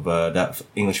issue of that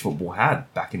English football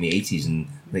had back in the 80s and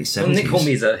late 70s. Well, Nick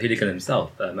Hornby's a hooligan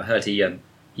himself. I heard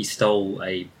he stole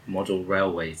a model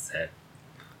railway set.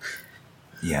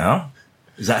 Yeah.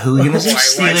 Is that hooliganism? Why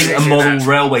Stealing did he a do model that?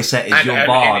 railway set is your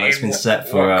bar that's been set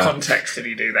for. What context did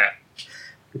he do that?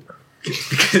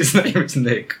 Because his name was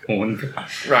Nick Hornby.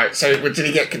 Right, so did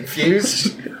he get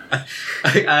confused?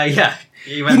 Yeah.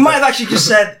 He might have actually just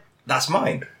said, "That's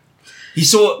mine." He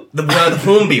saw the word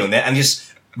Hornby on it and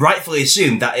just rightfully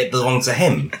assumed that it belonged to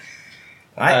him.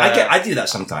 I do that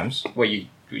sometimes. Well, you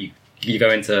go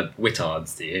into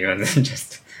Whittards, do you? And then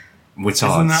just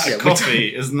Whittards. Isn't that a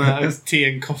coffee? Isn't that a tea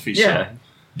and coffee shop?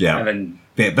 yeah. And then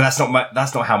But that's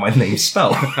not how my name's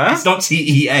spelled. It's not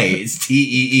TEA, it's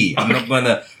TEE. I'm not going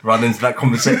to run into that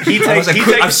conversation. He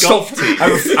takes golf tea.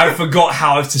 I forgot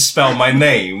how to spell my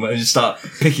name and just start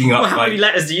picking up. how many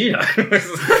letters do you know?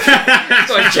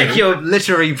 So I check your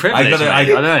literary privilege.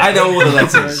 I know all the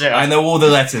letters. Yeah. I know all the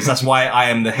letters. That's why I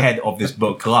am the head of this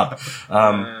book club.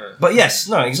 But yes,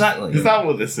 no, exactly. Is that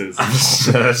what this is?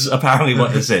 That's apparently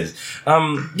what this is.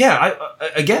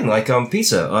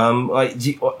 Peter.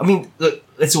 I mean, look,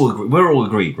 let's all agree. We're all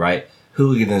agreed, right?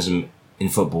 Hooliganism in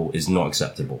football is not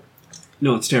acceptable.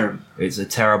 No, it's terrible. It's a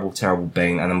terrible, terrible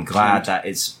bane, and I'm glad that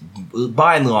it's,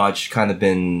 by and large, kind of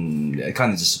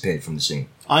disappeared from the scene.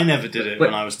 I never did it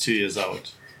when I was 2 years old.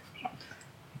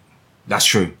 That's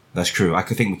true. I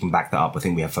think we can back that up. I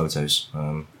think we have photos.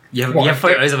 You have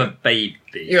photos of a baby.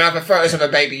 You have photos of a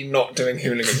baby not doing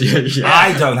hooliganism.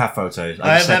 I don't have photos.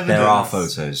 I just said there are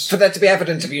evidence. photos. For there to be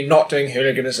evidence of you not doing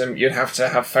hooliganism, you'd have to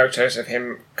have photos of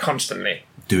him constantly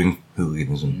Doing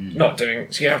hooliganism. not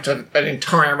doing. So you have to have an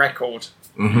entire record.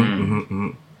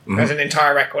 There's an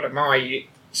entire record of my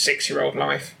 6-year-old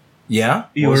life. Yeah?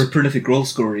 You were a prolific goal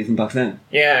scorer even back then.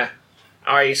 Yeah,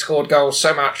 I scored goals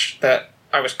so much that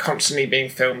I was constantly being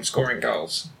filmed scoring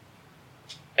goals.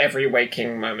 Every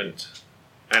waking moment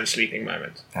and sleeping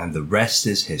moment. And the rest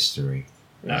is history.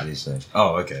 No. As you say.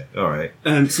 Oh, okay. All right.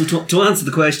 So to answer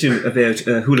the question about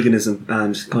hooliganism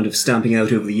and kind of stamping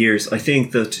out over the years, I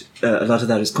think that a lot of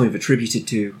that is kind of attributed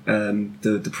to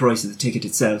the price of the ticket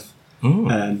itself,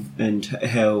 and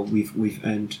how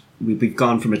we've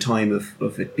gone from a time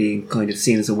of it being kind of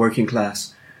seen as a working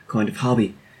class kind of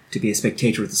hobby to be a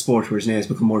spectator of the sport, whereas now it's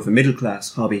become more of a middle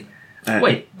class hobby.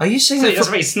 Wait, Are you saying so that? that's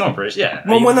very snobberish, yeah.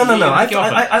 No. I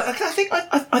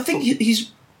I think he's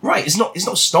right. It's not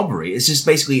snobbery. It's just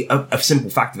basically a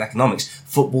simple fact of economics.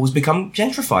 Football has become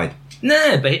gentrified.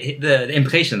 No, but the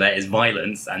implication there is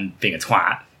violence and being a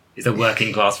twat is a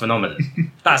working class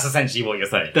phenomenon. That's essentially what you're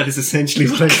saying. That is essentially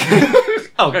what I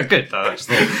Oh, good. I just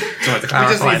wanted to We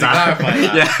clarify just need to that. clarify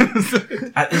that. Yeah.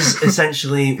 That is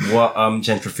essentially what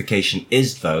gentrification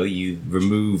is, though. You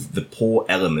remove the poor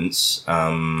elements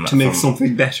to make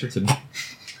something better.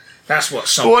 That's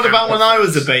what. But what about when I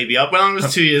was a baby? When I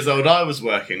was 2 years old, I was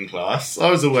working class. I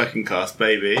was a working class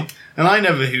baby, and I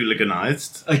never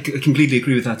hooliganised. I completely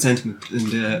agree with that sentiment,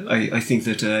 and I think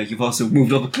that you've also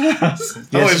moved up a class. Yes,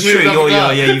 Oh, it's we've true. moved up a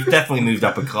class. You've definitely moved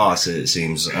up a class. It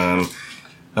seems.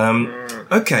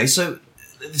 Okay, so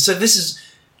this is.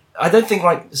 I don't think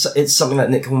it's something that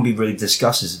Nick Hornby really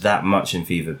discusses that much in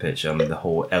Fever Pitch. The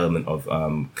whole element of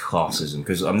classism,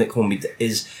 because Nick Hornby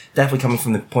is definitely coming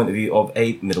from the point of view of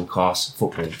a middle class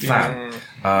football fan.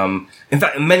 In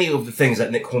fact, many of the things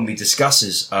that Nick Hornby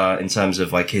discusses in terms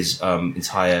of like his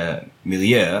entire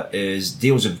milieu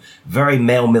deals with very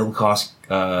male middle class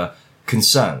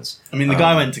concerns. I mean, the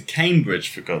guy went to Cambridge,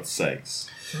 for God's sakes.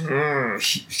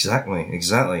 Exactly,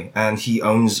 and he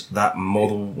owns that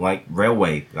model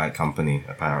railway company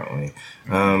apparently.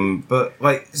 But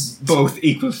Both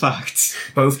equal facts.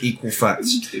 both equal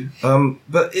facts.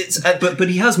 But it's But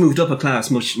he has moved up a class,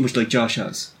 much like Josh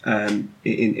has,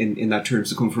 in that terms,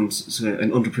 to come from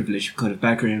an underprivileged kind of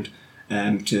background,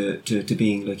 to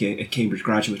being like a Cambridge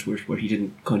graduate, where he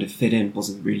didn't kind of fit in,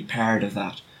 wasn't really part of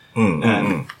that.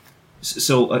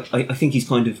 So I think he's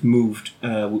kind of moved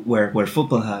where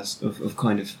football has of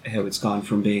kind of how it's gone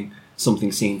from being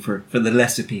something seen for the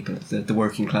lesser people, the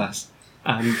working class.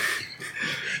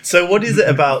 So what is it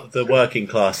about the working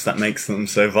class that makes them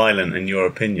so violent, in your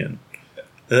opinion?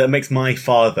 That makes my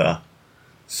father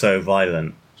so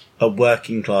violent? A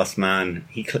working class man,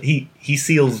 he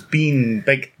seals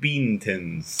baked bean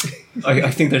tins.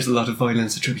 I think there's a lot of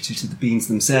violence attributed to the beans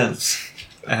themselves.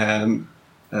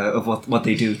 Of what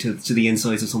they do to the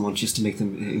insides of someone just to make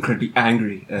them incredibly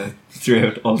angry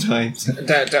throughout all times.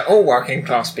 Do all working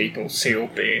class people seal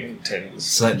bean tins?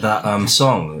 It's like that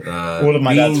song. All of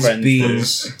my dad's friends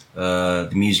beans, the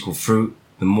musical fruit.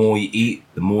 The more you eat,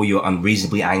 the more you're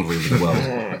unreasonably angry with the world.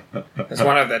 It's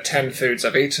one of the 10 foods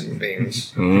I've eaten,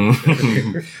 beans.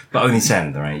 But only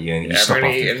 10, right? You I've stop only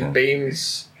after eaten 10.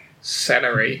 beans,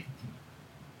 celery,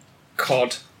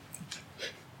 cod,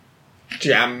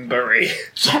 jamboree.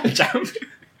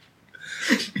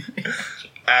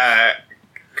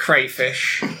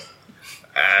 Crayfish,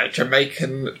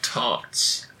 Jamaican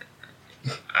tarts,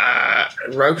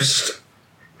 roast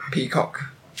peacock,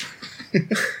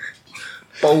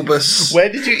 bulbous Where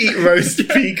did you eat roast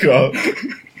peacock?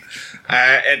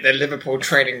 at the Liverpool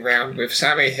training ground with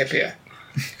Sammy Hippier.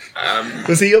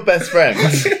 Was he your best friend?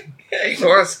 He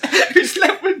was.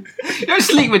 You don't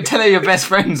sleep with 10 of your best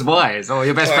friends' wives, or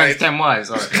your best friend's 10 wives.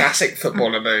 Or... Classic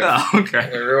footballer move. Oh, okay.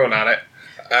 We were all at it.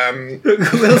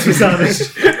 Who else was on it?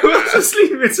 Who else was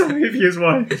sleeping with some of his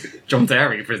wife? John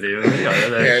Terry, presumably. I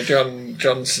don't know. Yeah, John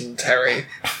Johnson Terry.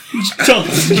 John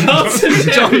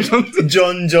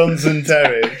Johnson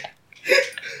Terry.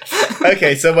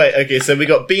 Okay, so we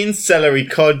got beans, celery,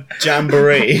 cod,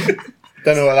 jamboree.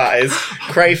 Don't know what that is.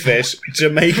 Crayfish,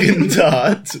 Jamaican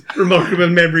tart, Remarkable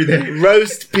memory there.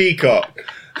 roast peacock.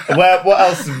 What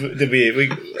else did we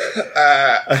eat?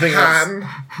 I think Ham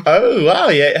Oh wow,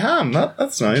 yeah, ham.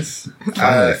 That's nice.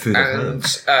 Finally, food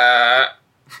I've heard.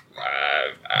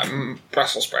 and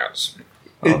Brussels sprouts.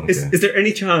 Oh, Is, okay. is there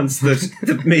any chance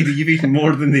that maybe you've eaten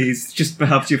more than these, just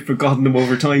perhaps you've forgotten them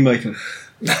over time, Michael?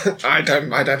 I don't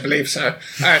believe so.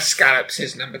 Scallops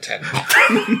is number 10.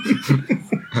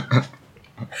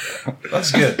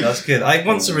 That's good. That's good. I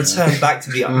want to return back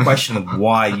to the question of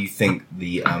why you think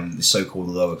the so-called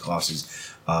lower classes.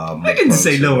 I didn't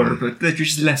say lower, but they're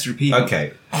just lesser people.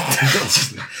 Okay.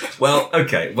 Well,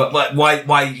 okay. But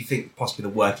why do you think possibly the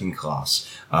working class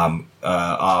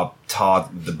are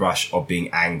tarred with the brush of being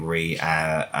angry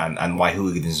and why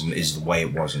hooliganism is the way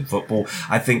it was in football?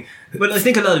 I think. Well, I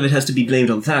think a lot of it has to be blamed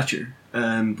on Thatcher.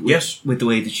 Yes. With the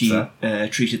way that she Fair.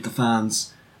 treated the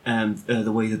fans,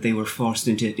 the way that they were forced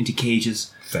into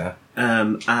cages. Fair.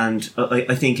 And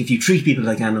I think if you treat people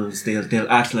like animals, they'll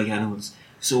act like animals.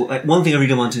 So one thing I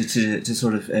really wanted to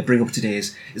sort of bring up today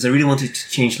is I really wanted to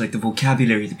change like the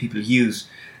vocabulary that people use.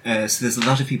 So there's a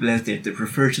lot of people out there that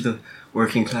refer to the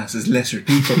working class as lesser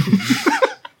people.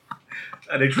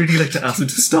 And I'd really like to ask them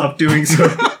to stop doing so.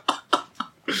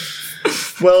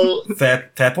 Well, Fair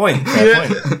point. Fair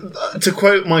point. to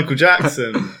quote Michael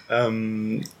Jackson,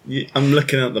 I'm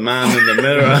looking at the man in the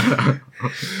mirror.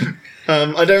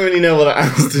 I don't really know what that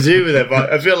has to do with it,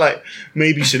 but I feel like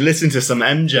maybe you should listen to some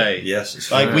MJ. Yes.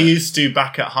 It's Like fair. we used to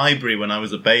back at Highbury when I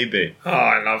was a baby. Oh,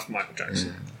 I love Michael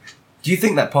Jackson. Do you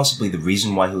think that possibly the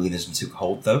reason why hooliganism took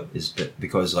hold, though, is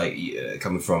because, like,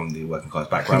 coming from the working class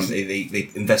background, they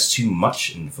invest too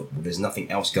much in football. There's nothing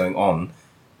else going on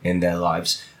in their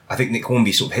lives. I think Nick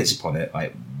Hornby sort of hits upon it,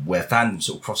 like, where fandom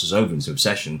sort of crosses over into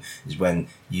obsession is when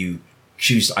you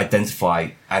choose to identify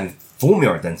and form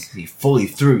your identity fully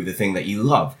through the thing that you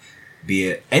love. Be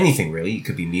it anything, really. It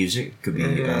could be music, it could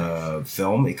be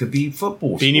film, it could be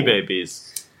football. Beanie sport.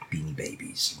 Babies. Beanie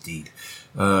Babies, indeed.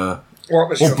 What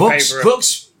was Or your books, favourite?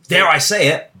 books. Dare I say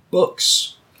it?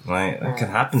 Books. Right, that can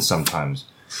happen sometimes.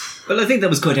 Well, I think that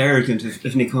was quite arrogant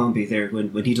of Nick Hornby there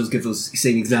when he does give those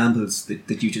same examples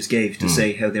that you just gave to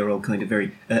say how they're all kind of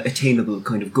very attainable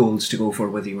kind of goals to go for,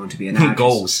 whether you want to be an actress.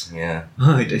 Goals. Yeah.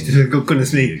 Oh,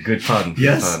 goodness me. Good fun.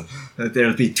 Yes. Good fun.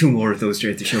 There'll be 2 more of those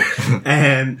during the show.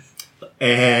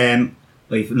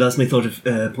 I've lost my thought of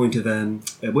point of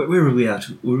where were we at?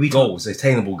 Were we Goals,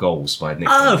 attainable goals by Nick.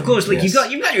 Ah, of Hornby. course. Like Yes. you've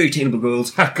got your attainable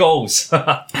goals. goals.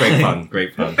 Great fun.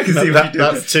 Great fun. I can see what you do.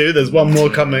 That's 2. There's one more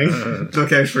coming.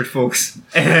 Look out for it, folks.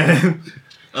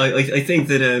 I think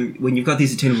that when you've got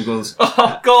these attainable goals,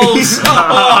 Oh, goals!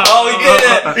 Oh, we did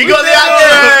it! You got the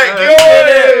hat trick!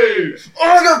 Yay! Oh,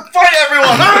 I'm gonna fight everyone!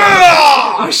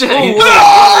 Ah! Oh shit!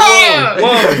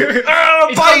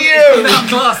 I'll fight He's you! down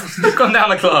class. He's gone down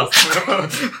the class.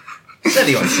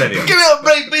 Steady on, steady on. Give me the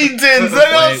baked bean tins!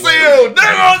 They're not sealed!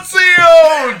 They're not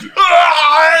sealed!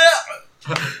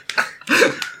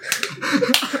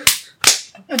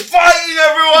 I'm fighting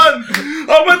everyone!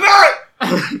 On my back!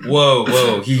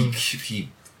 Whoa! He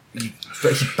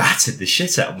battered the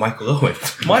shit out of Michael Owen.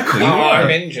 Michael, you Oh, I'm are.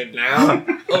 injured now.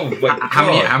 Oh my god!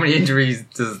 How many injuries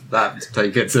does that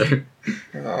take it to?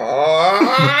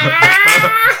 Oh.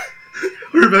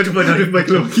 we're about to find out if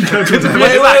Michael Owen can count it. Wait!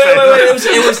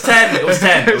 It was 10. It was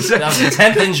 10. That was the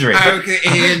 10th injury. Okay,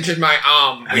 he injured my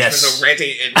arm, which Yes. was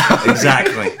already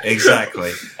injured.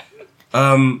 Exactly.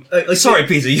 Sorry,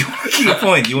 Peter. You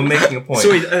were making a point.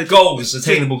 Sorry, Goals,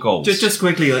 attainable goals. Just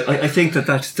quickly, I think that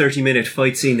 30-minute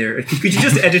fight scene there, could you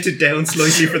just edit it down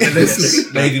slightly for the listeners?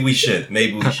 Maybe we should.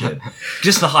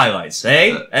 Just the highlights,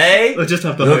 eh? I'll just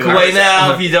have the Look highlights. away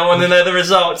now if you don't want to know the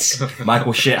results.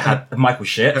 Michael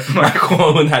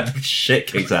Owen had the shit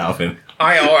kicked out of him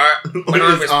When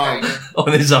I was arm. playing,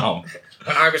 on his arm.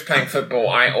 when I was playing football,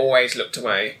 I always looked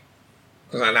away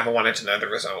because I never wanted to know the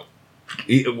result.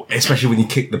 Especially when you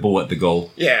kick the ball at the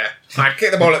goal. Yeah, I'd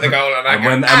kick the ball at the goal and I'd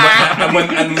And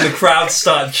when the crowd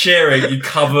started cheering, you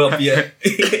cover up your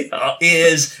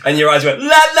ears and your eyes went la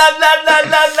la la la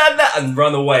la la la and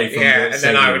run away from yeah, the and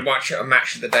then I stadium. would watch a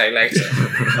match of the day later.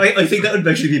 I think that would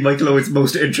actually be Michael Owen's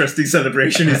most interesting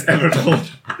celebration he's ever done.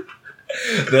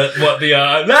 la la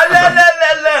la la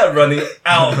la running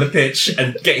out of the pitch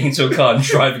and getting into a car and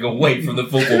driving away from the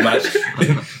football match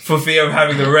for fear of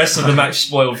having the rest of the match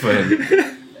spoiled for him.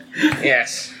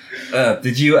 Yes.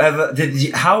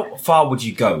 How far would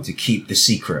you go to keep the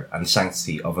secret and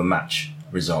sanctity of a match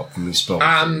result from being spoiled?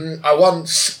 I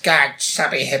once gagged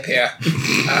Sammy Hippier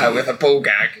with a ball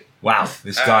gag. Wow,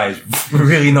 this guy has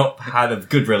really not had a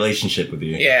good relationship with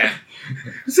you. Yeah.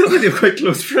 Sounds like they're quite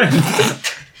close friends.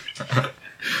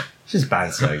 It's just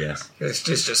banter, I guess. It's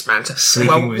just banter.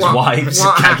 Sleeping with his wives,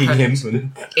 gagging him,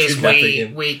 and is kidnapping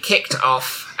him. we kicked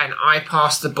off and I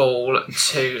passed the ball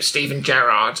to Stephen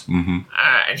Gerrard and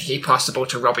he passed the ball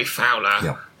to Robbie Fowler.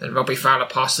 Yeah. Then Robbie Fowler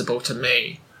passed the ball to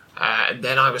me. And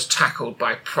then I was tackled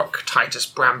by Proctitus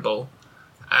Bramble.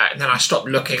 And then I stopped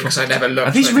looking because I never looked.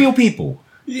 Are these real people?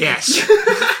 Yes.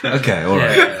 Okay,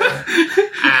 alright.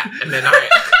 And then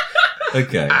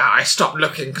Okay. I stopped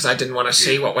looking because I didn't want to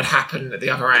see what would happen at the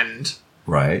other end.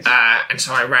 Right. And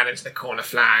so I ran into the corner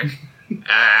flag.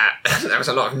 There was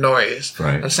a lot of noise.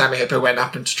 Right. And Sammy Hippo went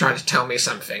up and tried to tell me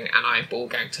something, and I ball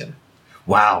gagged him.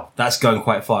 Wow, that's going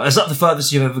quite far. Is that the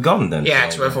furthest you've ever gone then? Yeah,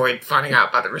 to avoid finding out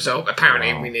about the result.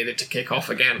 Apparently, we needed to kick off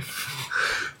again.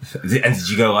 And did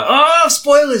you go like, oh,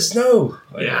 spoilers, no?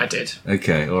 Yeah, I did.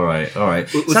 Okay, alright.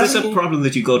 Was this a problem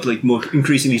that you got like more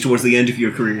increasingly towards the end of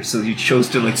your career, so you chose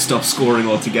to like stop scoring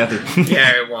altogether?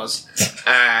 Yeah, it was.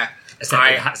 I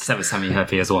had to set with Sammy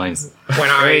Hipier's wives. When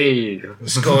I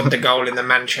scored the goal in the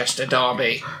Manchester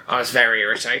derby, I was very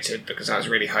irritated because I was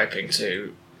really hoping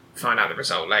to find out the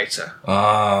result later.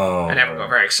 Oh. And everyone got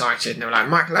very excited, and they were like,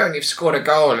 Michael Owen, you've scored a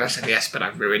goal. And I said, yes, but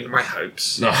I've ruined my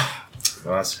hopes. Oh,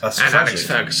 well, that's And tragic. Alex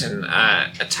Ferguson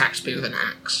attacks me with an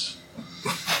axe.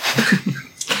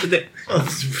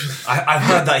 I've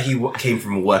heard that he came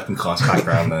from a working class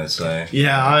background though, so...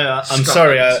 Yeah, I'm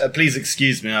sorry. Please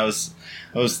excuse me. That was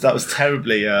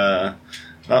terribly. Those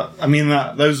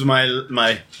were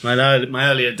my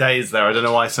earlier days there. I don't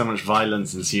know why so much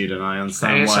violence ensued, and I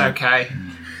understand It's why. okay.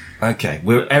 Okay,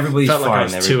 everybody's Felt like I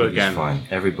fine. was two Everybody's again. fine.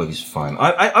 Everybody's fine.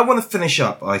 I want to finish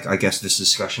up, I guess, this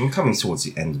discussion. We're coming towards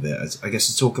the end of it. I guess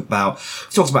we talked about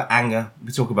anger.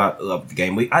 We talk about love of the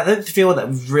game. I don't feel that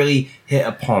we've really hit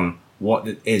upon what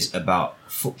it is about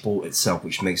football itself,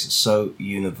 which makes it so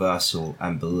universal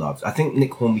and beloved. I think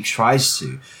Nick Hornby tries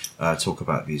to talk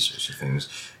about these sorts of things.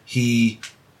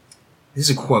 Here's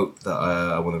a quote that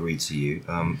I want to read to you.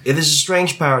 It is a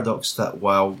strange paradox that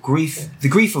while the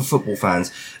grief of football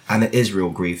fans and the Israel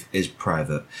grief is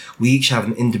private, we each have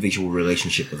an individual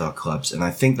relationship with our clubs, and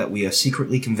I think that we are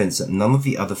secretly convinced that none of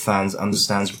the other fans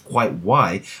understands quite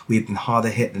why we have been harder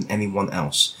hit than anyone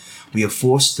else. We are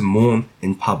forced to mourn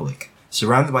in public,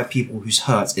 surrounded by people whose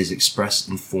hurt is expressed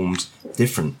in forms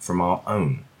different from our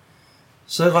own.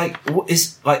 So,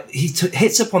 he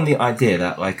hits upon the idea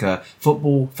that,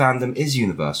 football fandom is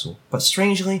universal, but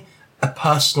strangely, a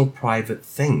personal, private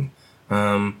thing.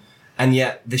 And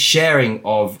yet, the sharing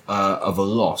of a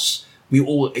loss, we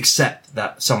all accept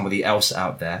that somebody else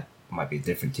out there, might be a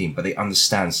different team, but they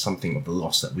understand something of the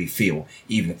loss that we feel,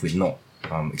 even if we're not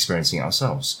experiencing it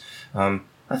ourselves. I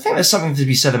think there's something to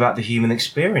be said about the human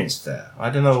experience there. I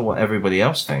don't know what everybody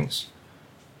else thinks.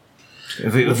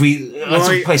 If we let's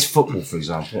replace football, for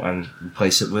example, and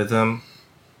replace it with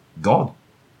God.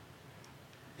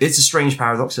 It's a strange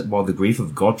paradox that while the grief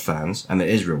of God fans and the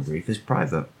Israel grief is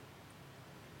private.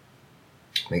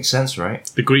 Makes sense, right?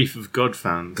 The grief of God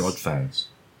fans. God fans.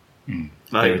 Like,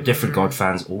 There are different God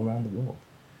fans all around the world.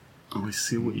 Oh, I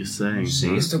see what you're saying.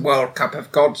 See? It's the World Cup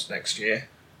of Gods next year.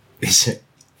 Is it?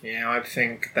 Yeah, I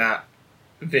think that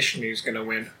Vishnu's going to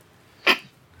win.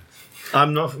 I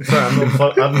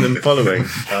haven't been following.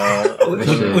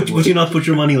 Would you not put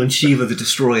your money on Shiva the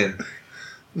Destroyer?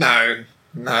 No,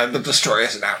 the Destroyer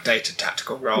is an outdated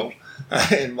tactical role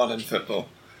in modern football.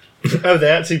 Oh, they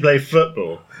actually play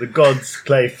football. The gods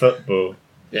play football.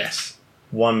 Yes.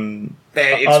 Are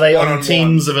It's they on one-on-one.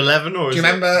 teams of 11 or? Do you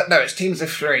remember? No, it's teams of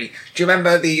 3. Do you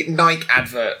remember the Nike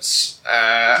adverts?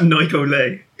 Nike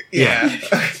Olay. Yeah.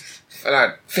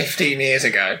 15 years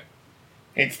ago.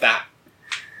 It's that.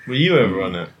 Were you ever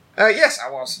on it? Yes, I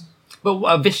was.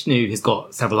 But Vishnu has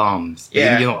got several arms.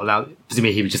 Yeah. You're not allowed.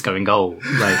 Presumably, he would just go in goal.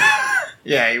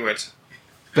 Yeah, he would.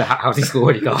 But how does he score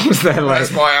any goals? Then,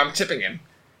 That's why I'm tipping him.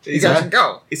 He goes in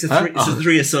goal. It's a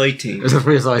three-a-side team. It's a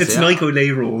free side. It's Nico Lay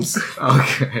rules.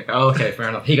 Okay, fair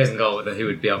enough. He goes in goal, then who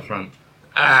would be up front?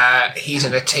 He's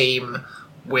in a team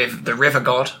with the River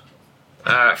God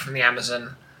from the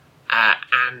Amazon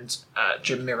and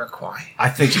Jamiroquai. I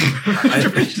think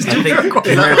Jamiroquai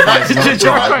is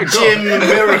not right.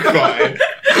 Jamiroquai.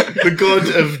 The god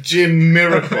of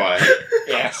Jamiroquai.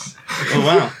 Yes. Oh,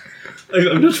 wow.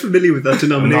 I'm not familiar with that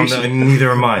denomination. No,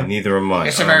 neither am I.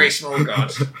 It's a very small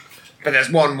god. But there's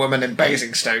one woman in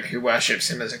Basingstoke who worships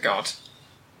him as a god.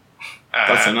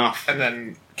 That's enough. And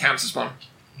then counts as one.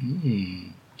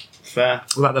 Fair.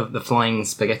 What about the flying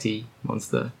spaghetti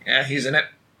monster? Yeah, he's in it.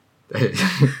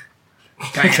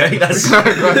 Okay, that's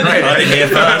right here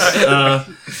first.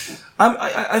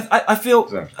 I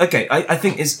feel okay. I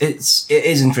think it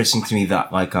is interesting to me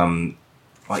that like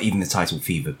even the title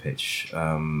Fever Pitch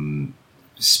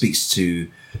speaks to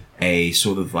a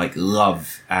sort of like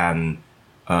love and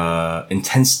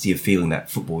intensity of feeling that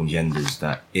football engenders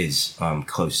that is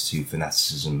close to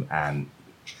fanaticism and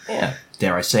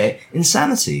dare I say it,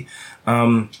 insanity.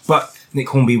 But Nick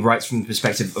Hornby writes from the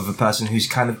perspective of a person who's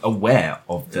kind of aware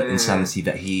of the insanity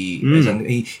that he is, and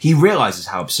he realizes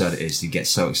how absurd it is to get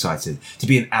so excited, to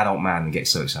be an adult man and get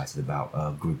so excited about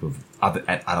a group of other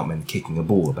adult men kicking a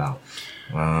ball about.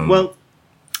 Well,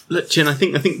 look, Chin, I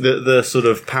think the sort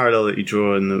of parallel that you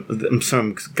draw I'm sorry,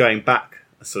 I'm going back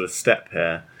a sort of step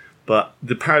here, but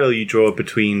the parallel you draw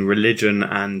between religion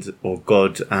or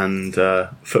God and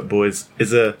football is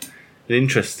an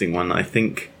interesting one that I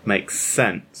think makes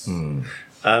sense.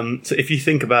 So if you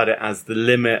think about it as the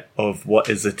limit of what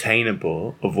is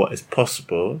attainable, of what is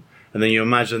possible, and then you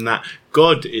imagine that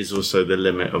God is also the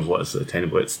limit of what is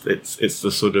attainable. It's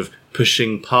the sort of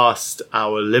pushing past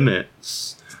our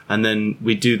limits, and then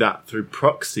we do that through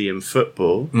proxy in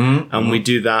football, and we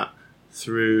do that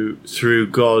through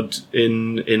God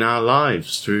in our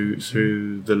lives,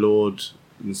 through the Lord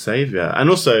and Saviour, and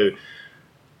also,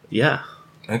 yeah.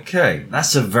 Okay,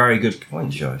 that's a very good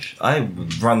point, Josh. I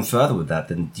would run further with that.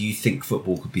 Then, do you think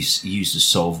football could be used to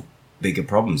solve bigger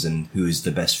problems than who is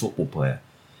the best football player?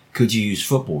 Could you use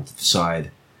football to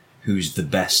decide who's the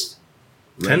best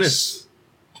race? Tennis.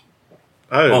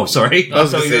 Oh, sorry. I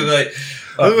was going to say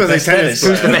tennis.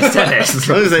 Who's the best tennis? I was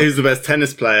going to say who's the best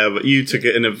tennis player, but you took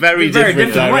it in a very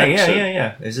different direction. way.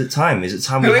 Yeah. Is it time? Is it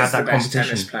time Who we is had the that best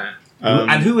competition? tennis player?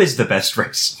 And who is the best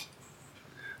race?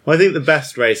 Well, I think the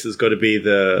best race has got to be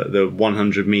the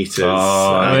 100 meters.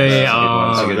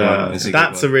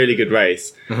 That's a really good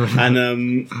race, and I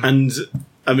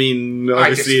mean, I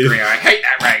obviously, disagree. I hate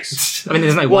that race. I mean,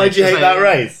 there's no. why do you hate that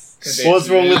race? 'Cause it's What's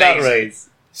wrong with that lazy. race?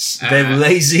 They're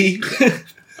lazy.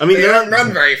 I mean, They don't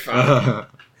run very far.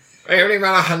 They only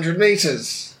ran 100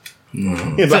 metres.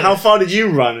 yeah, but how far did you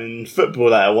run in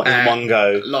football in one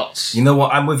go? Lots. You know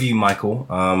what? I'm with you, Michael.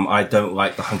 I don't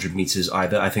like the 100 meters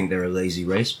either. I think they're a lazy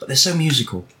race, but they're so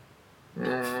musical.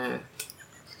 Well,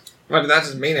 that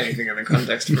doesn't mean anything in the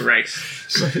context of a race.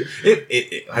 So,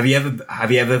 have you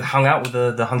ever hung out with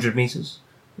the 100 meters?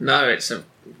 No, it's a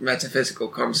metaphysical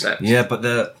concept. Yeah, but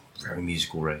they're very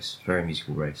musical race. Very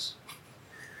musical race.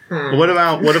 What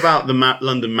about the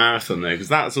London Marathon though? Because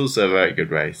that's also a very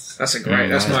good race. That's my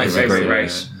It's a favourite great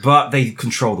race. But they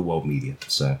control the world media,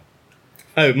 so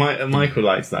Oh, Michael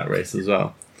likes that race as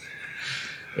well.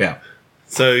 yeah.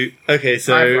 So okay, I've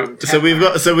so run 10 we've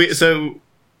got so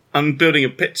I'm building a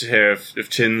picture here of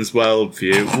Chin's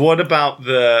worldview. What about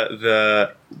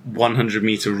the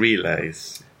 100-meter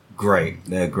relays? Great.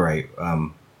 They're great.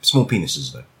 Small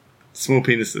penises, though. Small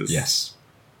penises. Yes.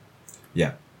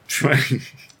 Yeah. Why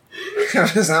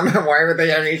would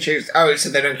they only choose? Oh, so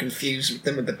they don't confuse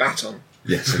them with the baton.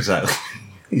 Yes, exactly.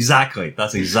 Exactly.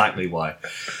 That's exactly why.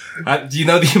 Do you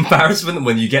know the embarrassment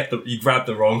when you grab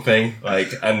the wrong thing,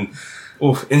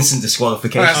 instant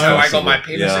disqualification? Well, that's how I got my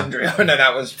penis injury. Oh no,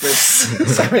 that was with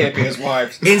Sammy Appiah's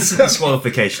wives. Instant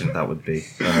disqualification. That would be.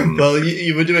 Well,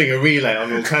 you were doing a relay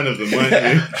on all 10 of them,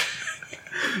 weren't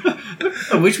you?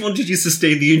 And which one did you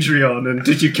sustain the injury on, and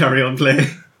did you carry on playing?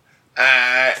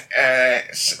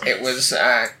 It was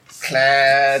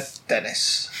Claire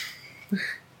Denis,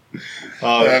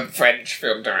 Oh, the French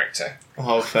film director.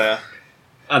 oh, fair.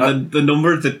 And then the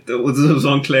number that was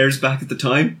on Claire's back at the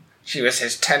time? She was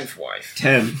his 10th wife.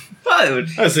 10. Well,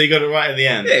 Oh, so you got it right at the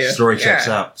end. Yeah. Story checks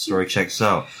out.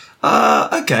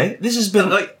 Okay, this has been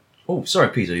Oh, sorry,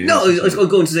 Peter. You No, I was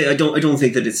going to say I don't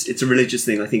think that it's a religious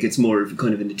thing. I think it's more of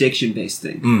kind of an addiction based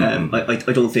thing.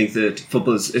 I don't think that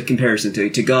football's a comparison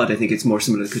to God. I think it's more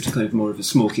similar to kind of more of a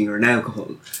smoking or an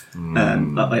alcohol.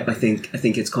 I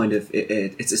think it's kind of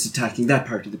it's attacking that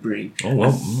part of the brain. Oh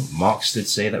well, Marx did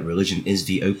say that religion is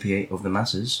the opiate of the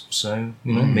masses. So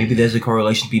maybe there's a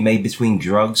correlation to be made between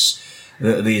drugs,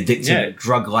 the addictive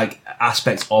drug-like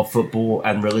aspects of football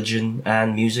and religion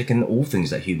and music and all things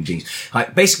that human beings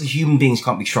like. Basically, human beings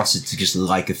can't be trusted to just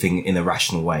like a thing in a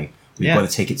rational way. We've got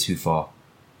to take it too far,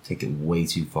 take it way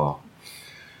too far.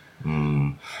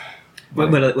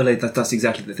 That's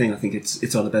exactly the thing. I think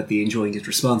it's all about the enjoying it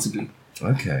responsibly.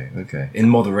 Okay, in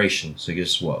moderation. So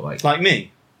just what, like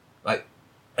me, like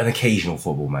an occasional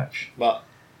football match. But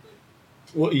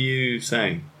what are you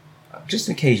saying? Just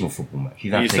an occasional football match.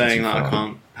 Are you saying that I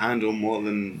can't handle more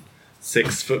than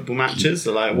 6 football matches?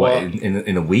 Or like what?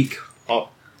 In a week? Oh,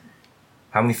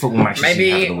 how many football matches do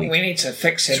you have in a week? We need to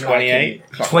fix it. 28.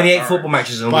 28 football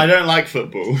matches in a week. But I don't like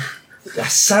football.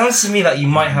 That sounds to me like you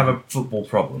might have a football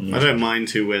problem. I don't mind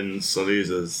who wins or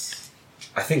loses.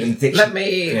 I think an addiction. Let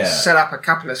me set up a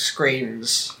couple of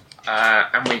screens,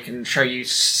 and we can show you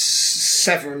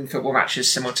 7 football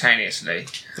matches simultaneously.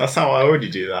 That's how I already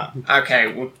do that.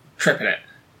 Okay, we'll triple it.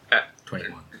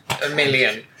 21. 1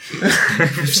 million.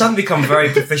 You've suddenly become very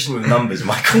proficient with numbers,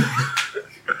 Michael.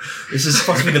 This is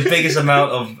supposed to be the biggest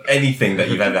amount of anything that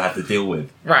you've ever had to deal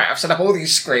with. Right, I've set up all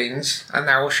these screens, and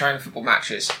they're all showing football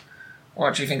matches.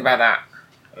 What do you think about that?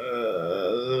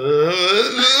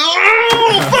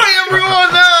 Fight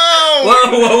everyone now!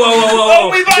 Whoa! Oh,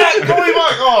 we back!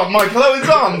 Oh, Michael Owen's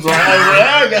arms right over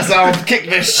there. I guess I'll kick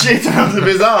the shit out of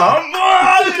his arm.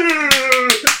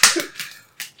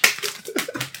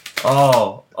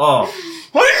 Oh.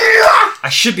 I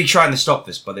should be trying to stop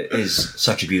this, but it is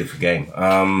such a beautiful game.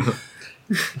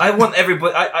 I want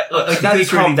everybody. Now you've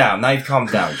calmed down. Now you've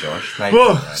calmed down, Josh.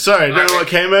 Sorry, I don't know what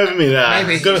came over me there.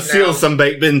 Maybe I've got to seal some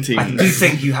baked bean teams. I do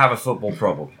think you have a football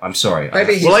problem. I'm sorry.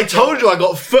 Well, I told you I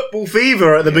got football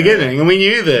fever at the beginning, and we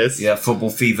knew this. Yeah, football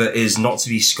fever is not to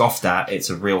be scoffed at. It's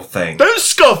a real thing. Don't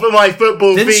scoff at my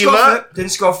football fever.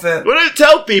 Didn't scoff it. Well, don't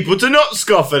tell people to not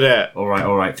scoff at it. All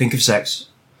right. Think of sex.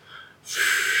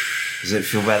 Does it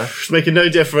feel better? It's making no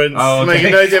difference. Oh, okay.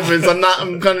 Making no difference.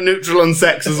 I'm kind of neutral on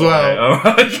sex as well. All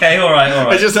right.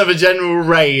 I just have a general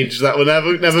rage that will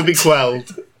never be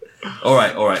quelled. All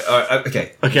right.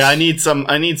 Okay. Okay, I need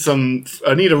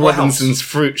a Robinson's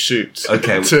fruit shoot.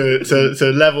 Okay.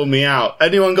 To level me out.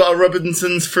 Anyone got a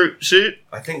Robinson's fruit shoot?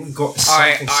 I think we've got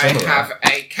I something similar. have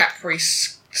a Capri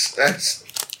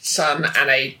Sun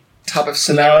and a tub of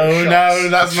Solero shots. No,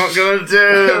 that's not gonna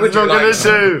do. It's not gonna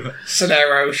do.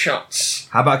 Solero shots.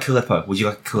 How about Calippo? Would you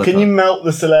like a Calippo? Can you melt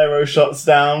the Solero shots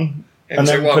down and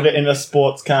then put it in a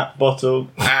sports cap bottle?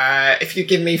 If you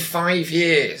give me 5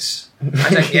 years, I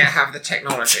don't yet have the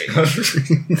technology.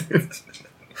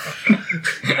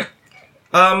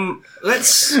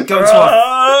 Let's go to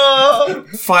our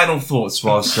final thoughts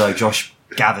whilst Josh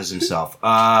gathers himself.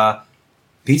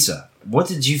 Peter, what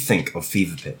did you think of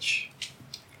Fever Pitch?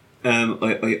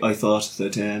 I thought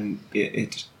that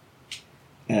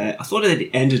I thought it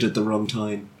ended at the wrong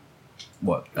time.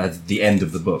 What, at the end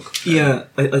of the book? Yeah,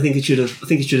 I think it should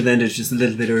have ended just a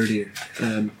little bit earlier.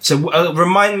 So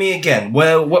remind me again,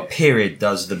 what period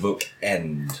does the book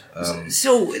end?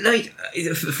 So, like,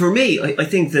 for me, I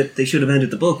think that they should have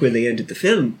ended the book where they ended the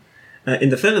film.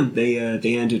 In the film, they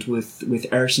ended with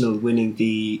Arsenal winning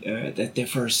their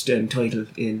first title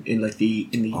in the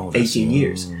 18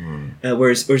 years.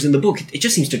 Whereas in the book, it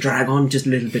just seems to drag on just a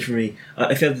little bit for me.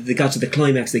 I felt that they got to the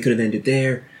climax, they could have ended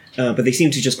there, but they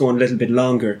seem to just go on a little bit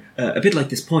longer, a bit like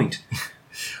this point.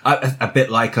 A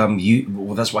bit like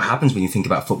well, that's what happens when you think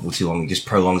about football too long. It just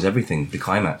prolongs everything, the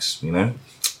climax. You know,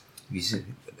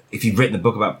 if you've written a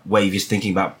book about where you're just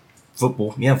thinking about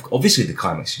football, yeah, obviously the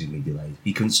climax is going to be delayed.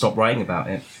 He couldn't stop writing about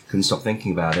it, couldn't stop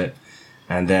thinking about it,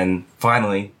 and then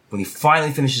finally, when he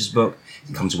finally finishes his book,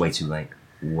 it comes way too late.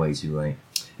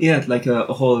 Yeah, like a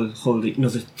whole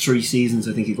another 3 seasons.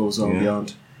 I think it goes on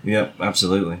beyond. Yeah,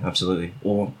 absolutely,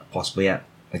 or possibly at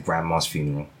a grandma's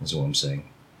funeral. Is what I'm saying.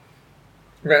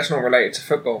 That's not related to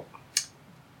football.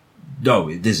 No,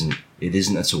 it isn't. It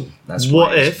isn't at all. That's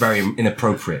What why it's if- very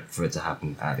inappropriate for it to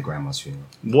happen at the grandma's funeral.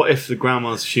 What if the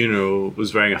grandma's funeral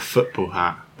was wearing a football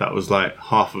hat that was like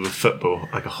half of a football,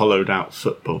 like a hollowed out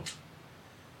football?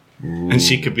 And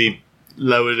she could be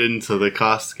lowered into the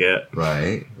casket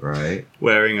Right.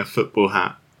 wearing a football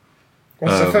hat.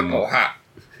 What's a football hat?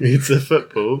 It's a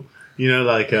football,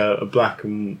 like a black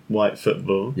and white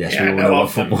football. Yes, Yeah, we all no, know what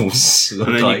often. footballs look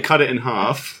And then you like. cut it in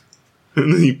half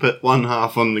and then you put one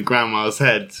half on the grandma's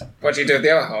head. What do you do with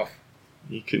the other half?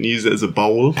 You can use it as a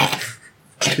bowl.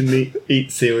 You can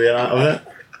eat cereal out of it.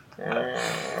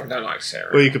 I don't like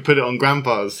cereal. Or you could put it on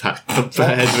grandpa's head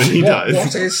when he dies.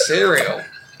 What is cereal?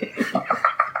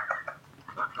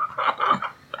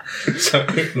 So,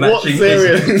 What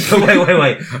cereal? His,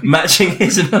 wait. Matching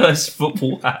his and hers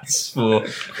football hats for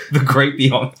the great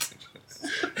beyond.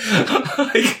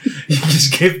 Like, you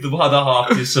just give the other half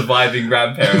to your surviving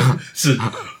grandparent to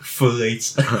fully.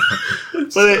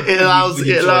 Well, it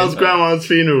allows grandma's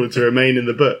funeral to remain in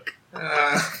the book.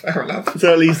 Fair enough.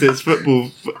 So at least it's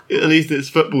football. At least it's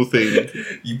football themed.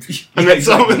 And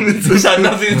then This had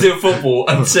nothing to do with football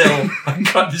until I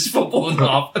cut this football in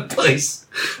half and placed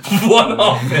one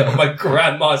half of it on my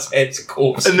grandma's head's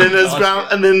corpse. And then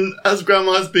as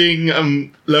grandma's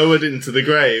being lowered into the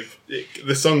grave,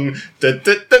 the song da,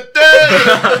 da, da, da,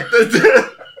 da, da, da.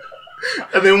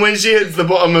 And then when she hits the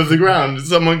bottom of the ground,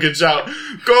 someone could shout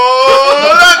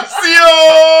 "Go Lazio!"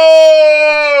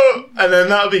 And then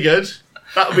that would be good.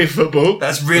 That would be football.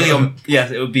 That's really on.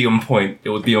 Yeah, it would be on point. It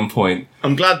would be on point.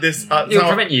 I'm glad this. It would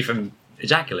prevent you from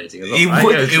ejaculating as well. It I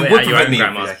would think prevent your own me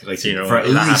from grandma's ejaculating funeral for at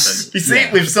when that least- happened. You see,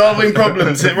 Yeah. we're solving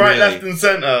problems. Hit right, Really. left, and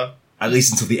centre. At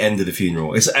least until the end of the funeral,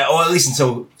 or at least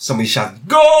until somebody shouts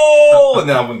 "Goal!" and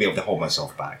then I wouldn't be able to hold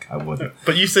myself back. I wouldn't.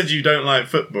 But you said you don't like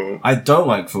football. I don't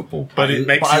like football, But it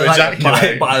makes I you like,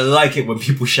 ejaculate. But I like it when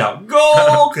people shout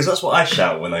 "Goal!" because that's what I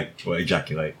shout when I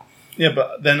ejaculate. Yeah,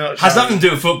 but they're not. Has shouting- nothing to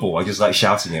do with football. I just like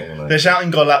shouting it when I. They're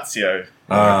shouting "Go Lazio."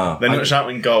 They're not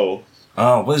shouting "Goal."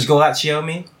 Oh, what does Golaccio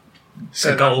mean? It's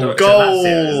an goal. underwear- Goal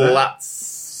Lazio,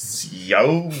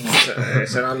 Lazio.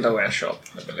 It's an underwear shop,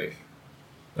 I believe.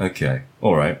 Okay,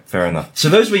 all right, fair enough. So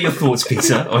those were your thoughts,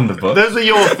 Peter, on the book. Those are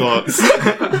your thoughts.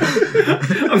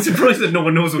 I'm surprised that no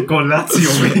one knows what Gol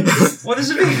Lazio means. What does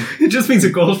it mean? It just means a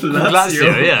goal for Lazio.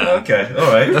 Lazio, yeah. Okay,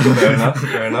 all right, fair enough,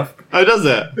 fair enough. Oh, does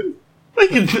it? Well,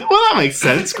 that makes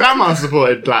sense. Grandma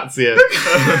supported Lazio.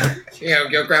 You know,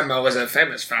 your grandma was a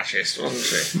famous fascist, wasn't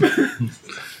she?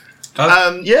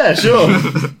 Yeah, sure.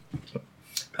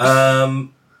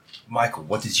 Michael,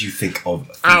 what did you think of?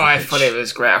 Oh, I thought it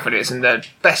was great. I thought it was in the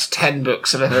best 10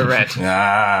 books I've ever read.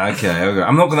 Okay.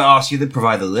 I'm not going to ask you to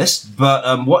provide a list,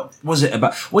 but what was it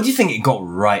about? What do you think it got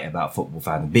right about football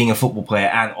fandom? Being a football player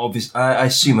and I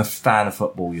assume a fan of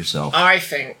football yourself. I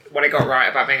think what it got right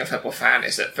about being a football fan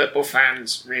is that football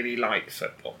fans really like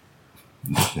football.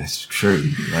 That's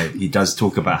true. Like, he does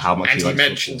talk about how much And he he likes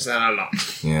mentions that a lot.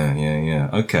 football. Yeah.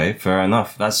 Okay, fair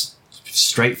enough. That's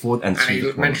straightforward and And to he the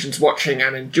point. mentions watching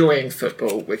and enjoying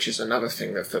football, which is another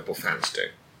thing that football fans do.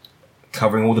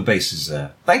 Covering all the bases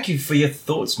there. Thank you for your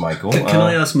thoughts, Michael. Can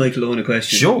I ask Michael Owen a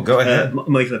question? Sure, go ahead.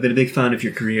 Michael, I've been a big fan of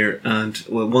your career, and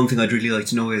one thing I'd really like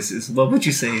to know is what would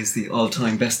you say is the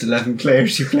all-time best 11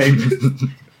 players you played with?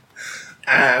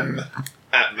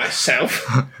 Myself.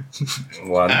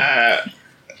 One.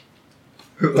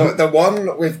 The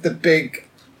one with the big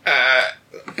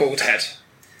bald head.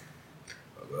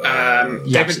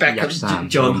 David Beckham.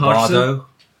 John Hodgson?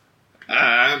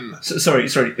 Lombardo. Sorry.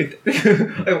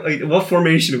 What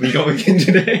formation are we going in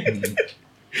today?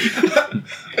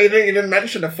 You didn't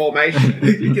mention a formation.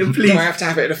 Please. Do I have to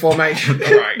have it in a formation?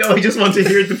 Right. No, I just want to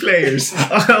hear the players.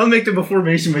 I'll make them a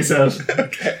formation myself.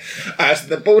 Okay. So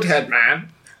the bald head man.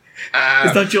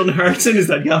 Is that John Hartson? Is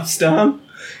that Jaap Stam?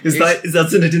 Is that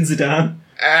Zinedine Zidane?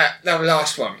 The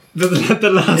last one. The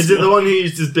last Is it the one. one who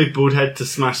used his big bald head to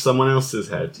smash someone else's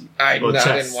head? I Or chest?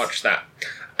 didn't watch that.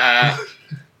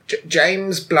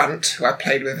 James Blunt, who I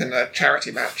played with in a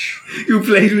charity match. Who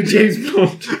played with James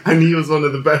Blunt? And he was one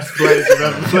of the best players I've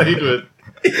ever played with.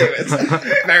 It was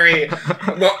very...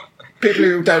 What people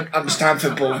who don't understand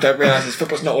football don't realise is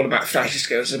football's not all about flashy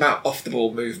skills, it's about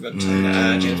off-the-ball movement.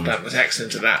 And James Blunt was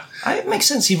excellent at that. It makes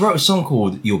sense. He wrote a song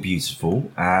called You're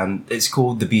Beautiful, and it's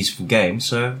called The Beautiful Game,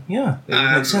 so yeah,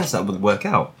 it makes sense that would work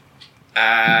out.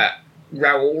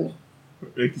 Raoul.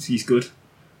 He's good.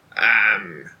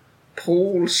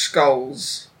 Paul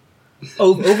Scholes.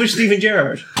 Over Steven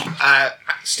Gerrard.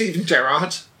 Stephen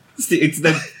Gerrard. It's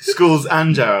the Scholes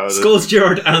and Gerrard. Scholes,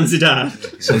 Gerrard, and Zidane.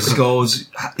 So Scholes,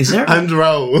 is there? And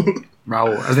Raul.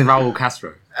 Raul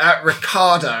Castro.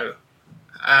 Ricardo.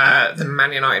 The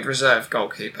Man United reserve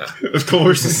goalkeeper. Of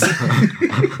course.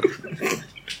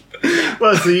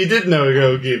 Well, so you did know a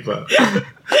goalkeeper.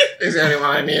 He's the only one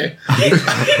I knew.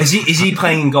 Is he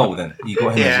playing in goal then? You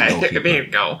got him Yeah, as a he could be goalkeeper.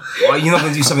 in goal. Well, you're not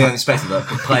going to do something unexpected, but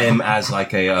play him as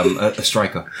like a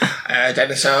striker.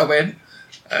 Dennis Irwin.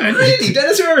 Really?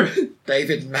 Dennis Irwin?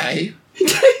 David May.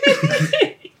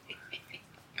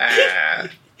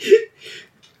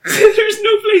 There's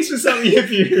no place for Sammy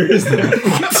Hippie here, is there?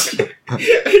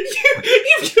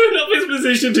 You've given up his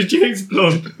position to James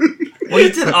Blunt. Well, he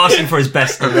did ask him for his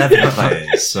best 11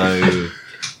 players, so...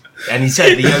 And he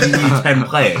said he only knew 10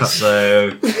 players,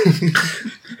 so...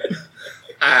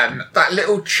 That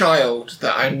little child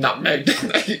that I nutmegged in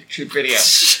that YouTube video.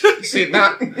 Seen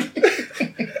that?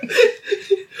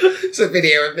 It's a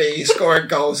video of me scoring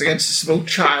goals against a small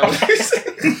child.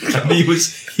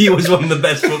 he was one of the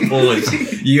best footballers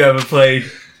you ever played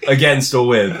against or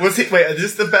with. Wait, is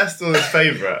this the best or his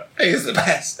favourite? He was the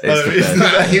best. It's the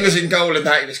best. He was in goal in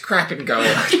that. He was crap in goal.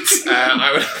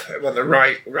 I would have him on the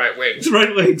right wing. It's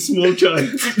right wing, small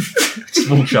child.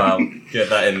 Small child. Get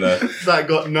that in there. That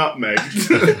got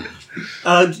nutmegged.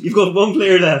 And you've got one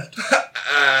player left.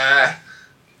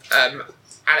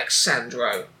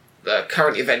 Alexandro, the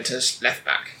current Juventus left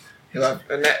back, who I've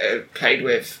played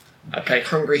with. I played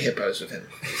Hungry Hippos with him.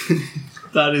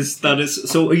 That is.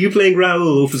 So, are you playing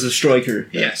Raul as a striker?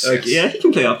 Yes. Okay, yes. yeah, he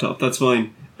can play up top. That's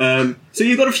fine. So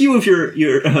you've got a few of your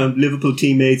Liverpool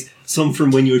teammates. Some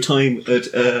from when your time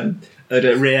at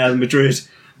Real Madrid,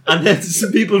 and then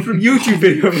some people from YouTube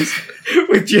videos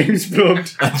with James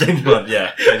Blunt. James Blunt,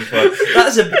 yeah. James Blunt.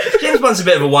 James Blunt's a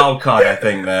bit of a wild card, I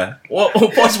think, there. Or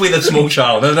possibly the small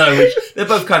child. I don't know. They're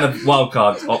both kind of wild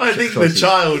cards. I think the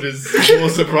child is more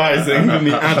surprising than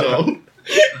the adult.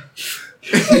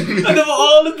 And of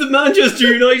all of the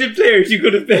Manchester United players you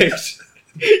could have picked,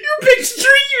 you picked 3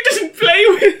 you didn't play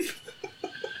with.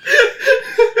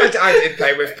 I did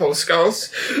play with Paul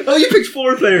Scholes. Oh, you picked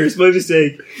 4 players, my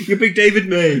mistake. You picked David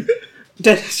May,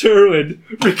 Dennis Irwin,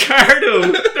 Ricardo,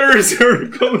 the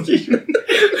reserve goalkeeper,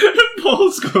 and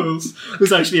Paul Scholes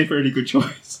was actually a fairly good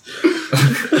choice.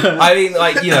 I mean,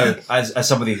 like, you know, as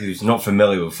somebody who's not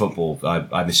familiar with football,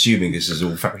 I'm assuming this is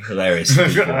all very hilarious to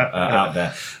people out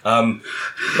there.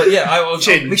 But yeah, I will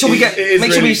make sure we get. It is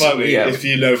make really sure funny if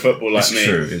you know football like me.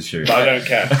 It's true. But I don't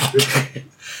care.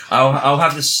 I'll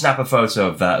have to snap a photo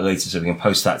of that later so we can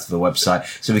post that to the website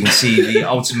so we can see the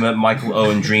ultimate Michael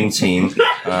Owen dream team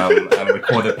and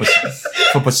record it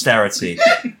for posterity.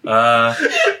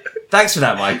 Thanks for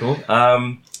that, Michael.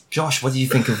 Josh, what do you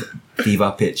think of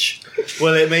Viva Pitch?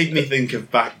 Well, it made me think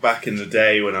of back in the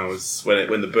day when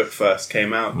when the book first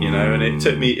came out, you know, and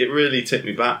it really took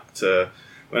me back to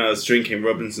when I was drinking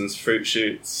Robinson's fruit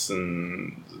shoots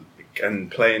and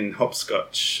playing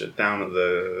hopscotch down at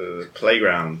the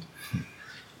playground.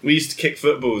 We used to kick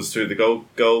footballs through the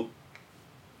goal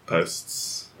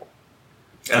posts.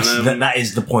 That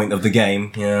is the point of the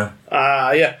game, yeah.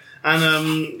 Yeah. And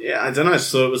I don't know, I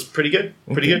just thought it was pretty good.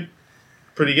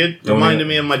 Pretty good. Reminded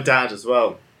me of my dad as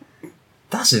well.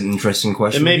 That's an interesting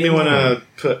question. It made me want to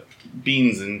put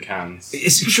beans in cans.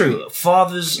 It's true.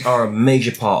 Fathers are a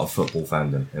major part of football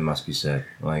fandom, it must be said.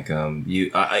 Like,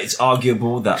 it's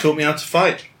arguable that... Taught me how to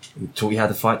fight. Taught you how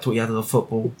to fight, taught you how to love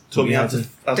football. Taught me how to...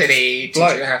 Did he teach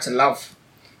you how to love?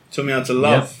 Taught me how to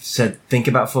love. Yep. Said, think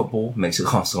about football, makes it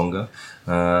last longer.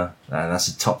 And that's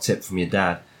a top tip from your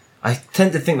dad. I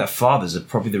tend to think that fathers are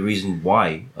probably the reason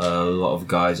why a lot of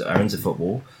guys are into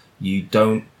football. You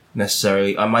don't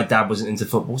necessarily... my dad wasn't into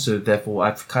football, so therefore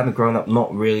I've kind of grown up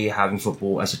not really having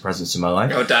football as a presence in my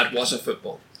life. Your dad was a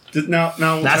football.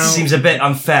 That seems a bit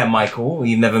unfair, Michael.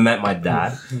 You've never met my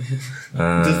dad.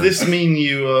 Does this mean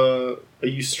are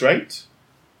you straight?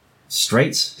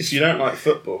 Straight? If you don't like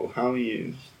football, how are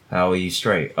you? How are you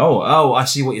straight? Oh, I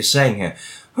see what you're saying here.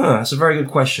 That's a very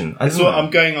good question. I'm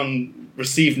going on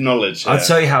received knowledge here. I'll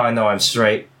tell you how I know I'm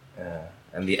straight.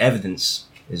 And the evidence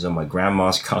is on my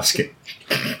grandma's casket.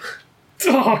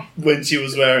 When she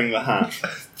was wearing the hat.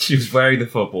 She was wearing the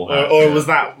football hat. Or was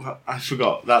that... I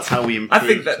forgot. That's how we improved. I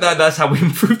think that's how we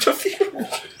improved on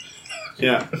the...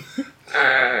 Yeah.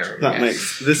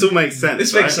 This all makes sense.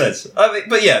 This makes sense.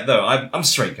 But yeah, no, I'm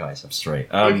straight, guys. I'm straight.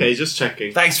 Okay, just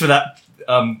checking. Thanks for that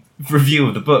review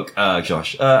of the book,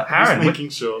 Josh. Aaron, just making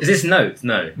sure. Is this notes?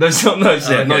 No. No, it's not notes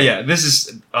yet. Okay. Not yet. This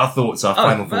is our thoughts, our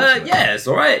final thoughts. Yeah, it's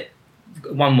alright.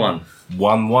 1-1.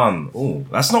 1-1. Oh,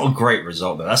 that's not a great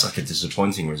result, though. That's like a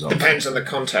disappointing result. Depends on the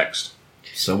context.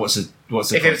 So what's the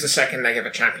If it was the second leg of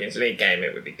a Champions League game,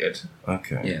 it would be good.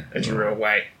 Okay. Yeah. In a real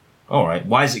way. All right.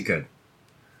 Why is it good?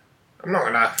 I'm not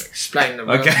going to explain the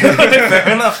rules. Okay.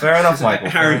 Fair enough, Michael.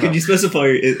 Aaron, can you specify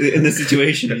in this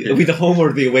situation, are we the home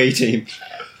or the away team?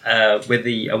 With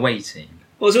the away team.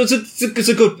 Well, so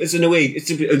it's an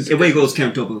away goals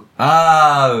count double.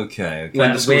 Okay.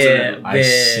 Well, we're I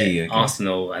see. Okay.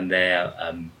 Arsenal and they're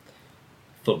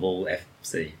Football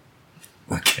FC.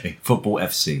 Okay, Football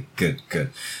FC. Good.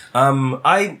 I'm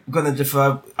gonna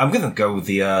defer. I'm gonna go with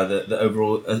the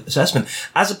overall assessment.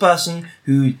 As a person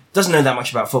who doesn't know that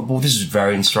much about football, this is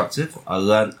very instructive. I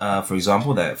learned, for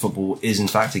example, that football is in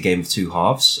fact a game of two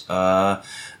halves,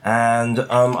 and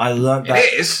I learned that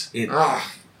It is.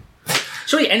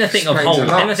 Surely anything of Explains whole, a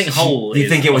lot. anything whole. Do you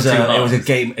is think it was on two a halves.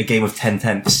 game of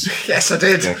 10/10? Yes, I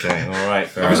did. Okay, all right.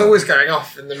 Fair I was enough. always going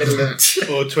off in the middle of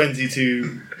Or 20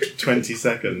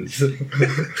 seconds.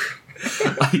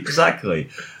 Exactly.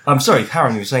 I'm sorry,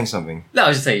 Karen, you were saying something. No, I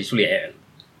was just saying, surely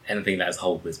anything that is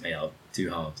whole is made of two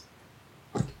halves.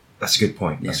 That's a good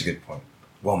point. That's a Yeah. good point.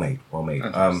 Well made.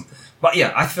 Fantastic. But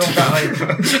yeah, I feel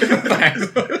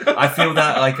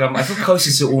that I feel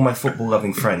closer to all my football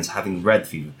loving friends having read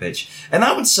Fever Pitch, and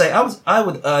I would say I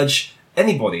would urge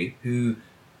anybody who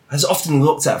has often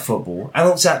looked at football and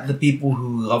looked at the people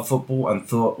who love football and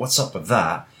thought, "What's up with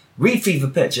that?" Read Fever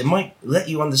Pitch. It might let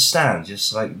you understand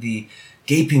just like the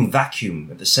gaping vacuum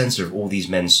at the center of all these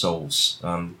men's souls.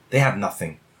 They have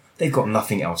nothing. They've got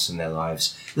nothing else in their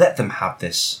lives. Let them have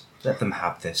this. Let them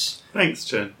have this. Thanks,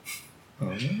 Chen.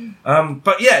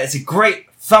 But yeah, it's a great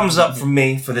thumbs up from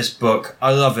me for this book.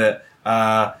 I love it.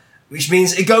 Which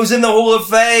means it goes in the Hall of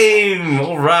Fame.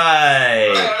 All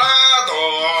right.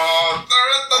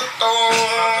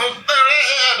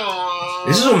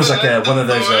 This is almost like one of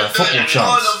those football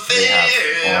chants they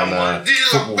have on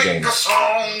football games.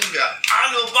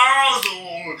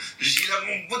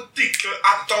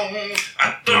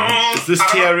 Is this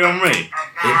Thierry Henry?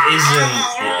 It isn't.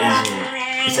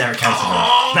 It's Eric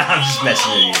Cantona. No, I'm just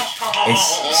messing with you.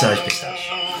 It's Serge Pistache.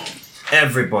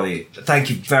 Everybody, thank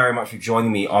you very much for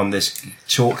joining me on this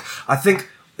talk. I think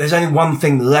there's only one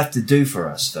thing left to do for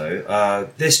us, though.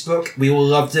 This book, we all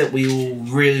loved it. We all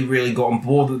really, really got on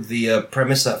board with the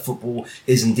premise that football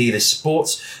is indeed a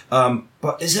sport.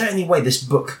 But is there any way this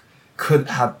book could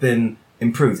have been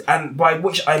improved? And by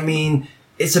which I mean,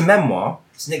 it's a memoir.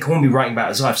 It's Nick Hornby writing about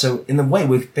his life. So in a way,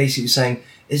 we're basically saying,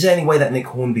 is there any way that Nick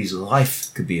Hornby's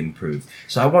life could be improved?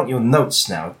 So I want your notes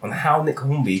now on how Nick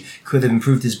Hornby could have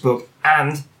improved his book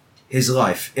and his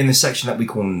life in the section that we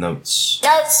call notes.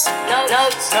 This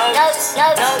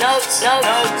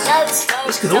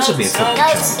could also be a football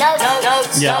channel.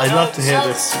 Yeah, I'd love to hear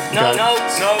this go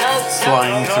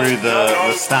flying through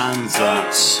the stands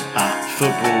at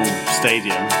football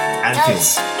stadium. Anfield.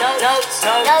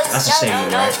 That's a stadium,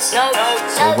 right?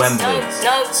 Or Wembley.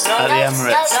 At the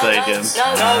Emirates Stadium.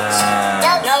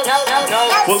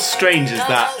 What's strange is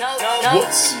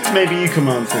that maybe you can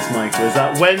answer this, Michael. Is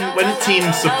that when a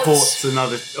team supports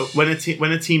another,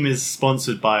 when a team is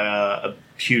sponsored by a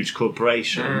huge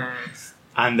corporation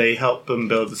and they help them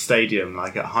build a stadium,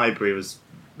 like at Highbury was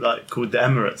like called the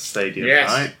Emirates Stadium, yes.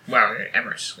 right? Well,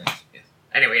 Emirates. Yes.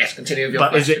 Anyway, yes. Continue with your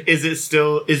But question. is it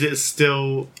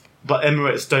still? But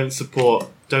Emirates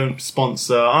don't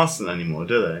sponsor Arsenal anymore,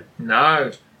 do they?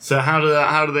 No, So how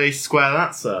do they square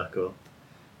that circle?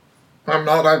 I'm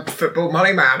not a football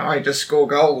money man. I just score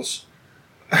goals.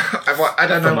 I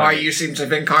don't know why money. you seem to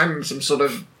think I'm some sort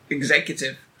of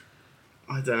executive.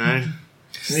 I don't know.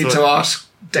 You need to ask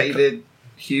David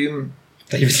Hume.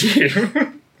 David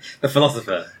Hume, the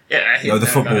philosopher. Yeah, No, the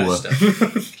that kind of footballer.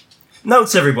 stuff.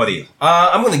 Notes, everybody.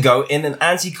 I'm going to go in an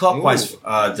anti-clockwise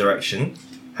direction.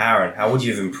 Aaron, how would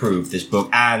you have improved this book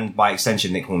and, by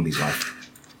extension, Nick Hornby's life?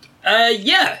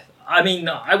 Yeah. I mean,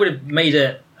 I would have made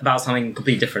it about something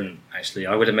completely different, actually.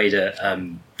 I would have made it, I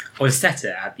would have set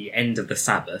it at the end of the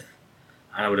Sabbath,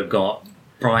 and I would have got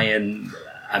Brian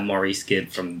and Maurice Gibb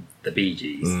from the Bee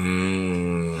Gees.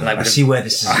 I see where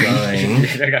this is going.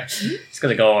 It's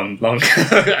going to go on longer.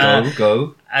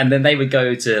 Go. And then they would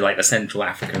go to, like, the Central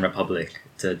African Republic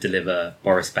to deliver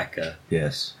Boris Becker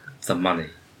Yes. some money.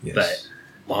 Yes. But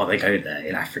while they go there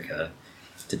in Africa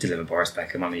to deliver Boris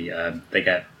Becker money, they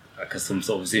get some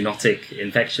sort of zoonotic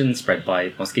infection spread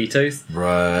by mosquitoes.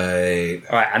 Right.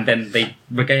 All right, and then they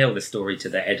regale the story to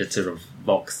the editor of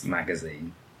Vox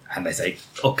magazine, and they say,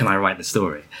 "Oh, can I write the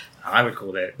story?" I would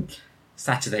call it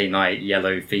Saturday Night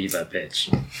Yellow Fever Pitch.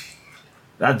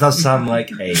 That does sound like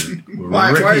a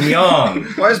Why- ripping yarn.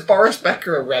 Why is Boris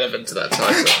Becker irrelevant to that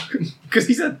title? Because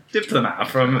he's a diplomat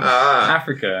from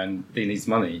Africa and he needs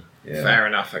money. Yeah. Fair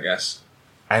enough, I guess.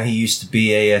 And he used to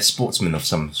be a sportsman of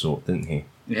some sort, didn't he?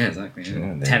 Yeah, exactly. Yeah.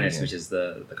 Yeah, there Tennis, you go. which is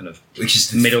the kind of Which is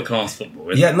the middle class football.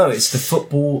 Isn't Yeah, it? no, it's the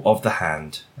football of the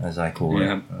hand, as I call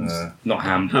Yeah, it. not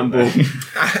handball.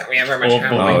 We have very much Or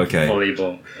handball. volley, Oh, okay.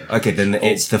 volleyball. Okay, then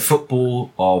it's the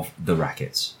football of the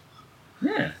rackets.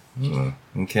 Yeah.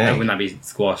 Okay. Wouldn't that be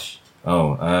squash?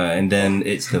 Oh, and then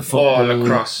it's the Or football.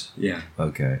 lacrosse. Yeah.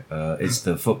 Okay, it's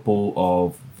the football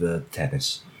of the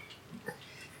tennis.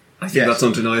 I think that's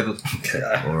undeniable. Okay.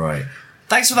 All right.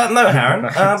 Thanks for that note,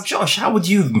 Aaron. Josh, how would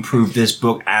you improve this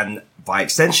book and, by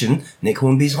extension, Nick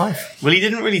Hornby's life? Well, he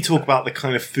didn't really talk about the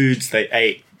kind of foods they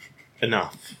ate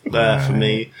enough there for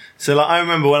me. So, like, I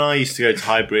remember when I used to go to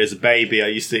Highbury as a baby, I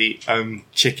used to eat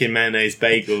chicken mayonnaise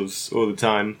bagels all the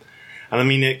time. And I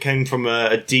mean, it came from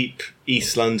a deep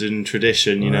East London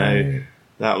tradition, you know.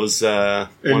 That was In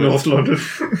North London.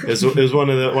 it was one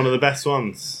of the best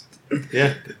ones.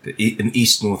 Yeah, In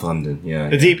East North London, yeah.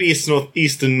 the deep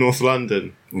Eastern North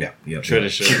London Yeah.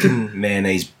 tradition. Chicken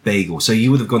mayonnaise bagel. So you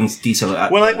would have gone into detail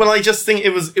at Well, I just think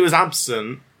it was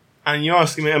absent. And you're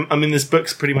asking me, I mean, this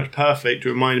book's pretty much perfect. It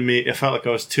reminded me, I felt like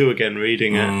I was 2 again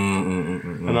reading it.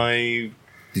 And I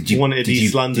wanted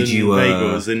East London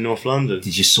bagels in North London.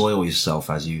 Did you soil yourself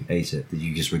as you ate it? Did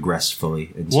you just regress fully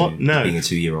into No. being a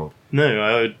 2-year-old?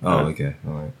 No, Okay,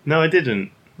 all right. No, I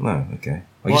didn't. No, okay.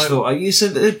 I Why- just thought you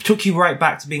said that it took you right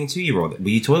back to being a 2-year-old. Were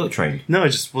you toilet trained? No, I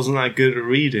just wasn't that good at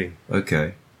reading.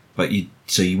 Okay, but you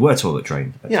were toilet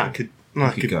trained. Yeah, I could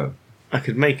go. I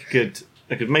could make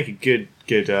a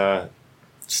good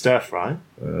stir fry.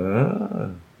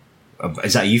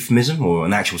 Is that a euphemism or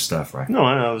an actual stir fry? No,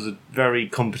 I was a very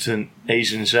competent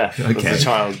Asian chef Okay. as a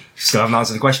child. Still haven't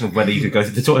answered the question of whether you could go to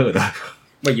the toilet though.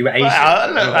 Well, you were Asian. Look,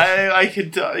 I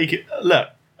could look.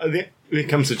 I think when it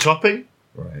comes to chopping,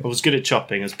 Right. I was good at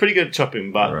chopping. I was pretty good at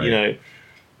chopping, but Right. you know,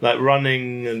 like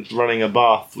running a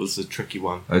bath was a tricky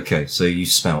one. Okay, so you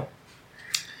smelt.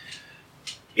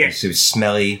 Yeah. So it was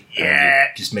smelly. and Yeah.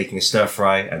 you're just making a stir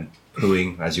fry and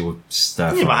pooing as you were stir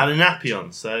Yeah, but I frying. had a nappy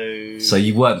on, so So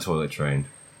you weren't toilet trained.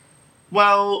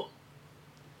 well.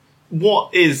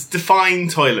 What is define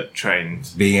toilet trained?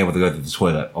 Being able to go to the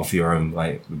toilet off your own,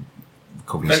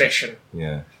 cognition. Volition.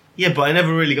 Yeah. Yeah, but I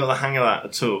never really got the hang of that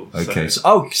at all. Okay.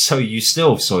 So So you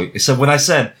still so when I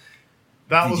said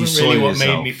that did you wasn't really soil what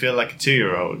yourself? made me feel like a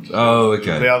 2-year-old. Oh,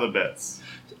 okay. The other bits.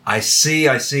 I see.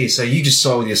 So you just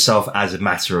soiled yourself as a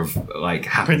matter of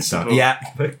happenstance. Principle. Yeah.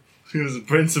 It was a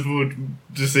principled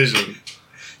decision.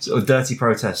 So a dirty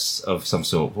protest of some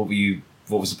sort. What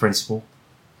was the principle?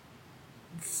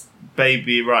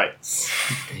 Baby rights.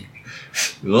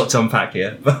 A lot to unpack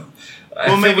here.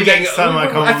 Well, maybe next time I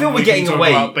come I feel on, we're we getting can talk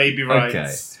away. about baby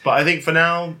rights. Okay. But I think for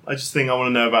now, I just think I want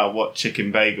to know about what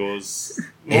chicken bagels.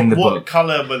 In the what book.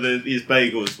 colour were these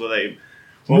bagels? Were they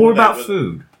More about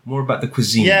food. More about the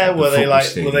cuisine. Yeah, of the were they football like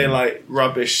stadium.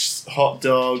 rubbish hot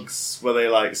dogs? Were they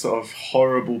like sort of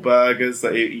horrible burgers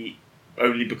that you eat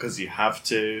only because you have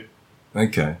to?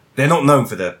 Okay. They're not known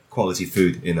for their quality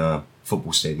food in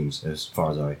football stadiums, as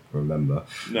far as I remember.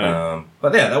 No.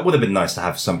 But yeah, that would have been nice to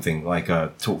have something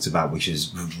talked about, which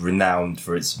is renowned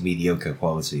for its mediocre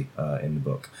quality in the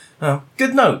book.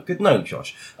 Good note,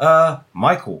 Josh.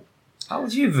 Michael, how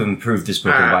would you have improved this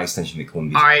book and by extension Nick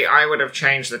Hornby's? I would have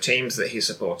changed the teams that he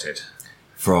supported.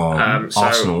 From So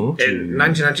Arsenal to... in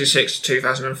 1996 to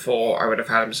 2004, I would have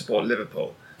had him support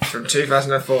Liverpool. From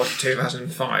 2004 to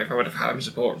 2005, I would have had him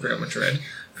support Real Madrid.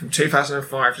 From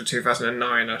 2005 to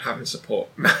 2009, I'd have him support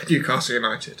Newcastle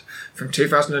United. From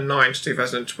 2009 to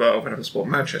 2012, I'd have him support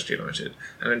Manchester United.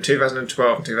 And in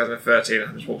 2012 and 2013, I'd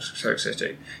have him support Stoke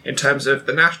City. In terms of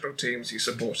the national teams he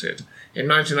supported, in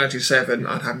 1997,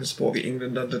 I'd have him support the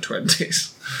England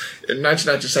under-20s. In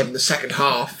 1997, the second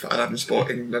half, I'd have him support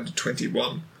England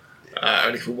under-21,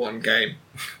 only for one game.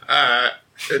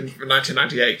 In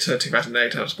 1998 to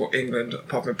 2008, I support England,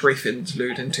 apart from a brief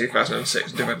interlude in 2006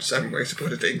 and 2007 where he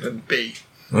supported England B.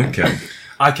 Okay,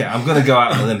 I'm going to go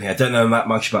out on a limb here. I don't know that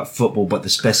much about football, but the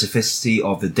specificity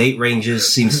of the date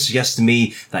ranges seems to suggest to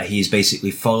me that he is basically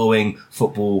following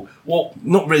football. Well,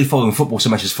 not really following football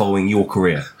so much as following your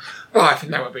career. Well, I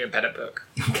think that would be a better book.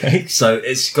 Okay, so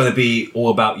it's going to be all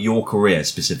about your career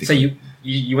specifically. So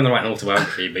you want to write an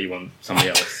autobiography, but you want somebody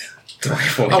else to write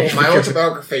for I want you. my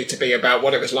autobiography to be about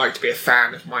what it was like to be a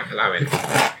fan of Michael Owen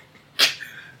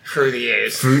through the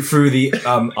years. through the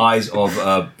eyes of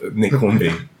Nick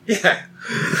Hornby. Yeah.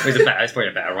 He's probably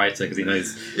a better writer because he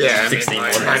knows Yeah, 16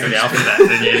 I more mean, letters of the like- alphabet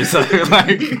than you. So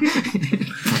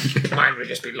like, Mine would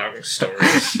just be long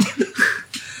stories.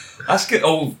 That's good.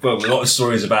 Oh, well, a lot of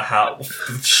stories about how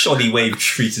shoddy Wave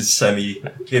treated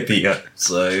semi-hippie.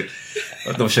 So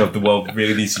I'm not sure if the world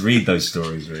really needs to read those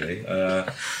stories, really.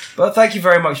 But thank you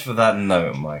very much for that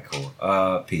note, Michael.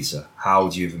 Peter, how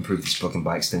would you have improved this book and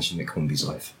by extension Nick Hornby's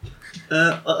life?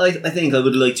 I think I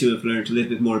would like to have learned a little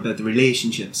bit more about the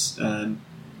relationships.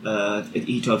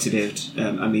 He talks about,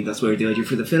 I mean, that's where the idea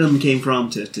for the film came from,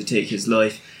 to take his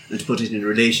life and to put it in a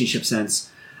relationship sense.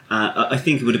 I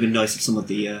think it would have been nice if some of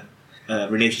the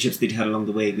relationships they'd had along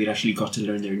the way, we'd actually got to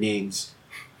learn their names.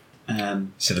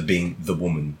 Instead of being the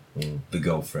woman or the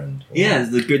girlfriend. Or Yeah,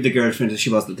 the girlfriend as she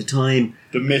was at the time.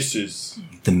 The missus.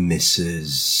 the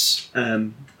missus.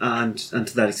 And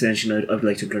to that extension, I'd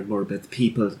like to learn more about the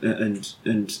people,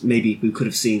 and maybe we could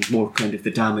have seen more kind of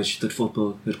the damage that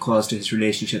football had caused to his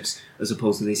relationships, as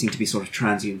opposed to they seem to be sort of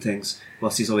transient things,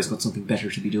 whilst he's always got something better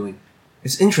to be doing.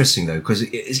 It's interesting though, because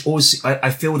it's always, I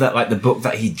feel that like the book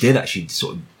that he did actually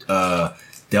sort of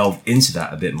delve into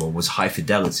that a bit more was High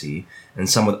Fidelity, and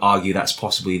some would argue that's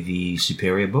possibly the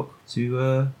superior book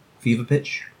to Fever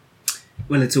Pitch.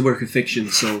 Well, it's a work of fiction,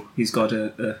 so he's got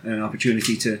an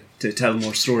opportunity to tell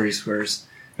more stories, whereas...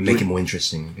 And make it more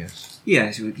interesting, I guess.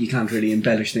 Yeah, you can't really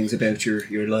embellish things about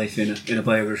your life in a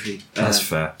biography. That's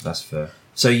fair.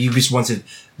 So you just wanted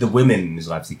the women in his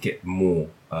life to get more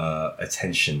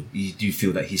attention. You do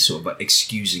feel that he's sort of like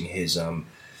excusing his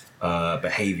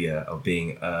behaviour of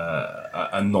being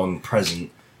a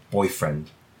non-present boyfriend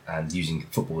and using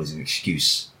football as an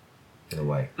excuse in a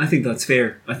way. I think that's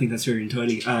fair. I think that's fair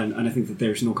entirely, and I think that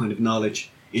there's no kind of knowledge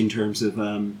in terms of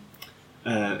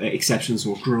exceptions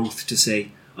or growth to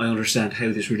say, I understand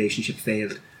how this relationship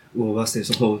failed. Well, whilst there's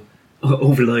a whole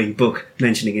overlying book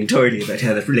mentioning entirely about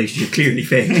how that relationship clearly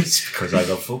failed. It's because I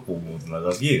love football more than I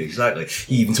love you. Exactly.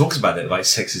 He even talks about it like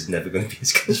sex is never going to be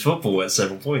as good as football at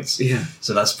several points. Yeah.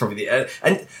 So that's probably the.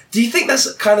 And do you think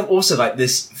that's kind of also like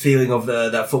this feeling of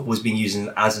that football is being used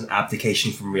as an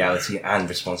abdication from reality and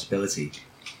responsibility?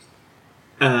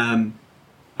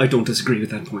 I don't disagree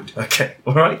with that point. Okay,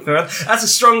 all right, fair enough. That's a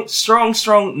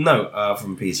strong note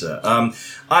from Peter.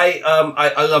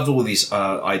 I loved all these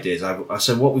ideas.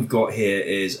 So what we've got here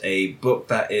is a book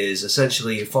that is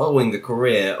essentially following the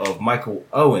career of Michael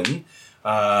Owen,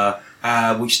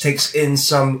 which takes in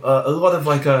a lot of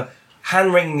like a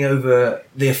hand-wringing over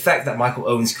the effect that Michael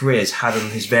Owen's career has had on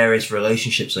his various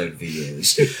relationships over the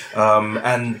years.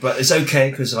 But it's okay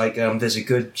because like there's a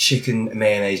good chicken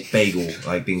mayonnaise bagel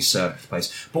like being served at the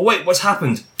place. But wait, what's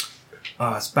happened?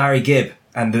 It's Barry Gibb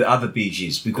and the other Bee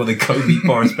Gees. We've got the go beat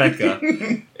Boris Becker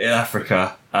in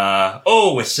Africa.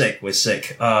 We're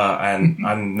sick. And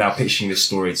I'm now pitching this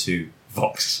story to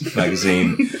Vox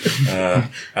magazine, and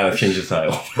I've changed the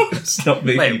title. It's not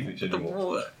Big Pitch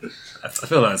anymore. I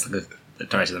feel like it's like a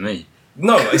direction to me.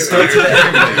 No, it's directed at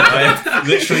everybody. I am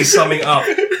literally summing up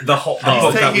the book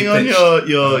that we Taking on pitched.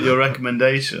 your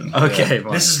recommendation. Okay,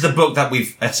 right. This is the book that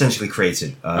we've essentially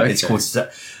created. It's called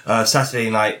Saturday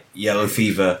Night Yellow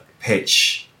Fever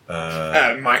Pitch.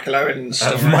 Michael Owen's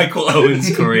Michael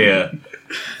Owen's career.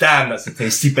 Damn, that's a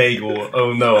tasty bagel.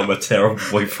 Oh no, I'm a terrible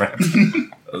boyfriend.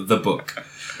 The book.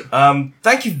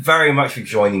 Thank you very much for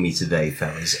joining me today,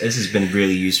 fellas. This has been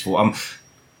really useful.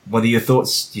 What are your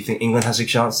thoughts? Do you think England has a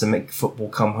chance to make football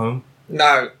come home?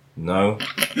 No. No?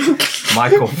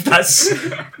 Michael, that's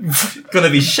going to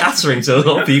be shattering to a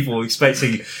lot of people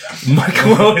expecting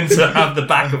Michael Owen to have the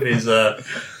back of his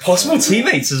possible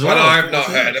teammates as well. Well, I've not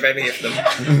heard of any of them.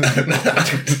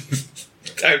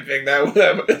 Don't think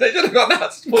they should have got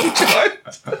that small child.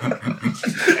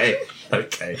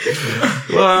 Okay.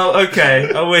 Well,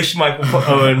 okay. I wish Michael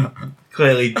Owen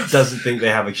clearly doesn't think they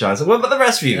have a chance. What about the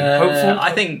rest of you? Hopeful?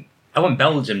 I think I want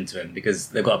Belgium to win because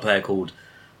they've got a player called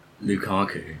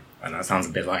Lukaku, and that sounds a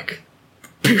bit like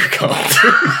Bugard.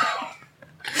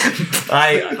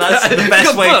 That's the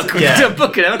best way to,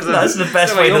 that's the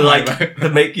best way to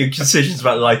make your decisions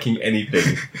about liking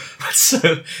anything.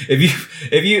 So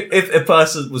if a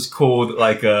person was called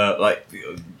like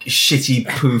shitty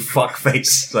poo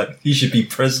fuckface, like he should be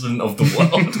president of the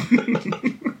world.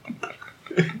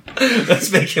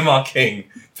 Let's make him our king.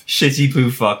 Shitty poo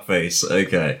fuckface.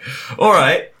 Okay.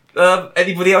 Alright.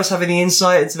 Anybody else have any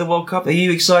insight into the World Cup? Are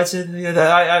you excited?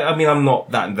 I mean, I'm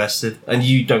not that invested. And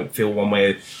you don't feel one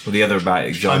way or the other about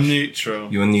it, Josh. I'm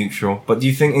neutral. You're neutral. But do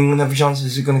you think England have a chance?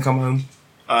 Is it going to come home?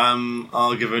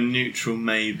 I'll give a neutral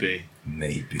maybe.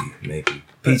 Maybe.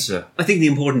 Peter? I think the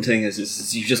important thing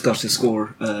is you've just got to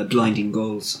score blinding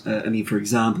goals. I mean, for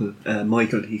example,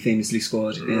 Michael, he famously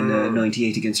scored in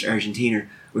 98 against Argentina,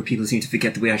 where people seem to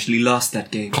forget that we actually lost that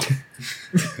game.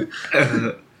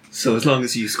 So as long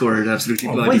as you score an absolutely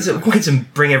blinding Way to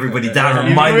bring everybody down and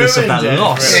remind us of that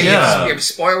loss. You've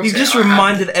spoiled You've it. just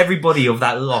reminded everybody of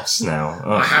that loss now.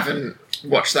 I haven't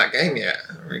watched that game yet.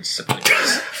 I mean,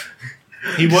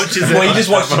 He watches it. Well, you just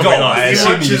watched the goal. I He assume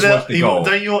you watches just watched the goal.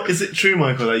 Don't you? Is it true,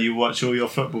 Michael, that you watch all your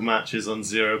football matches on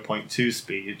 0.2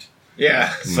 speed?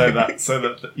 Yeah. So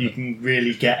that you can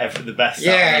really get the best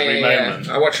out of every moment.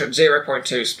 I watch at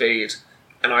 0.2 speed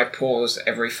and I pause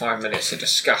every 5 minutes to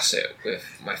discuss it with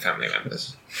my family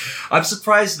members. I'm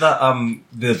surprised that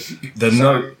the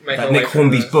note make that our Nick way through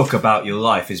Hornby's the- book about your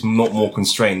life is not more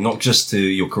constrained, not just to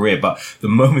your career, but the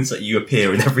moments that you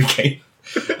appear in every game.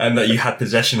 And that you had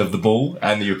possession of the ball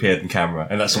and you appeared in camera,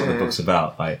 and that's what the book's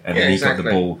about. Like, and Yeah, then you got the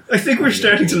exactly. ball. I think we're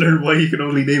starting to learn why you can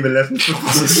only name 11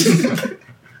 footballers.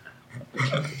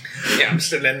 Yeah, I'm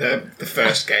still in the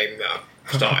first game that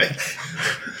I started.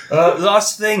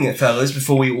 Last thing, fellas,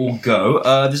 before we all go,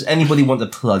 does anybody want to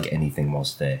plug anything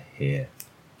whilst they're here?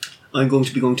 I'm going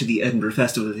to be going to the Edinburgh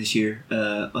Festival this year.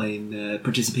 I'm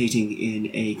participating in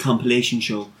a compilation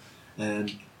show,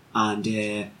 and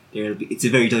it's a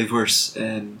very diverse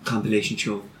compilation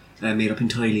show made up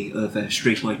entirely of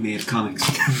straight white male comics,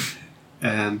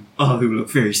 all who look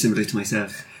very similar to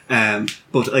myself.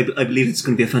 But I believe it's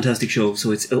going to be a fantastic show.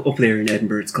 So it's up there in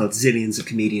Edinburgh. It's called Zillions of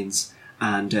Comedians.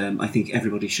 And I think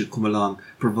everybody should come along,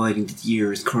 providing that the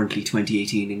year is currently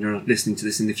 2018 and you're not listening to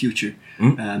this in the future.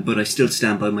 But I still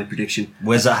stand by my prediction.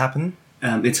 Where's that happen?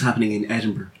 It's happening in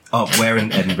Edinburgh. Oh, where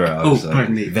in Edinburgh? Oh,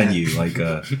 pardon me. Venue, like,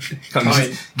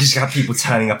 just have people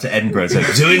turning up to Edinburgh. It's like,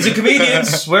 Zillions of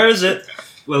Comedians, where is it?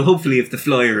 Well, hopefully if the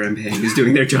flyer I'm paying is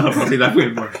doing their job, hopefully that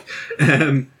will work.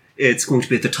 It's going to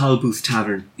be at the Tolbooth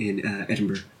Tavern in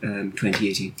Edinburgh,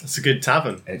 2018. It's a good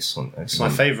tavern. Excellent, It's my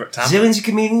excellent. favourite tavern. Zillions of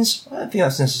Comedians? I don't think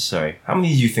that's necessary. How many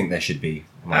do you think there should be?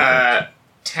 Michael?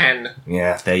 10.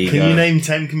 Yeah, there you Can go. you name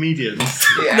 10 comedians?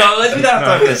 No, let's we don't have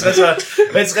time for this.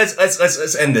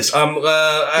 Let's end this.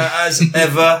 As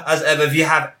ever, if you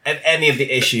have any of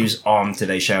the issues on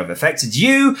today's show have affected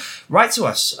you, write to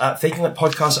us at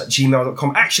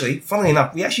fakingitpodcast@gmail.com. Actually, funnily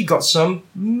enough, we actually got some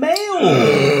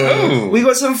mail. We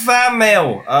got some fan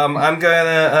mail. I'm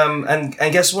gonna and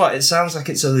guess what? It sounds like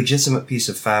it's a legitimate piece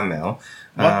of fan mail.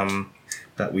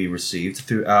 That we received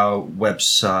through our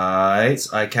website.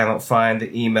 I cannot find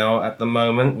the email at the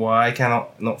moment. Why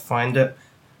cannot not find it?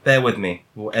 Bear with me.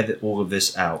 We'll edit all of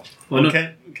this out. Well,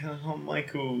 Okay, can't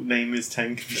Michael name his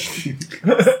 10 comedians?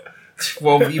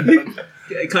 Well,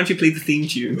 can't you play the theme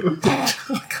tune?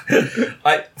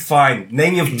 fine.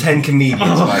 Name your 10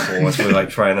 comedians, Michael. Once we're like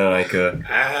trying to like.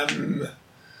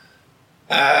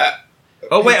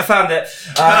 Oh wait, I found it.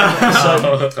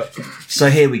 So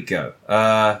here we go.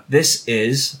 This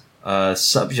is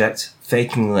subject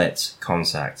faking lit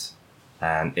contact,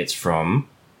 and it's from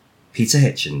Peter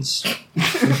Hitchens.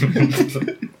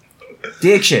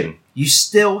 Dear Chin, you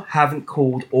still haven't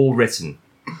called or written.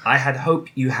 I had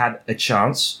hoped you had a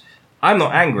chance. I'm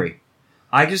not angry.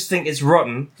 I just think it's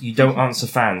rotten you don't answer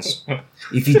fans.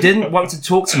 If you didn't want to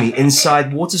talk to me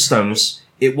inside Waterstones,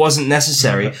 it wasn't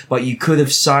necessary, but you could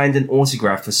have signed an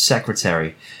autograph for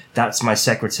secretary. That's my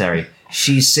secretary.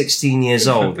 She's 16 years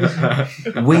old.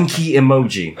 Winky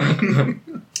emoji.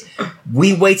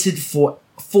 We waited for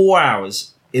 4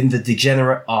 hours in the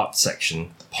degenerate art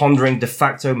section, pondering de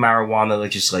facto marijuana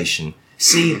legislation.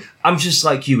 See, I'm just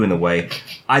like you in a way.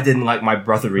 I didn't like my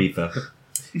brother either.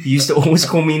 He used to always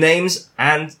call me names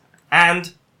and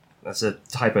that's a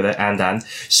typo there, and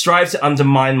strive to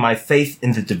undermine my faith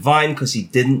in the divine because he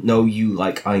didn't know you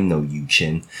like I know you,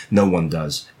 Chin. No one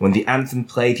does. When the anthem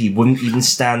played, he wouldn't even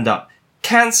stand up.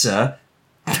 Cancer?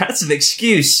 That's an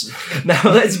excuse. Now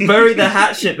let's bury the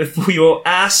hatchet before your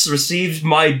ass receives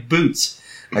my boot.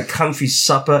 A country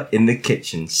supper in the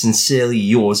kitchen. Sincerely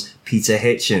yours, Peter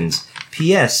Hitchens.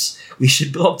 P.S. We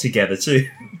should blog together too.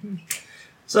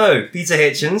 So, Peter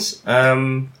Hitchens,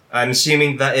 I'm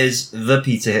assuming that is the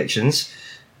Peter Hitchens.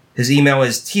 His email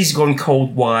is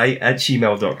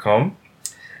he'sgonecoldy@gmail.com.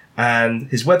 And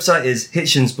his website is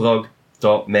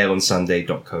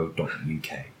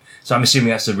hitchensblog.mailonsunday.co.uk. So I'm assuming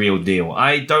that's the real deal.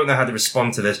 I don't know how to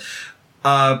respond to this.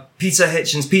 Peter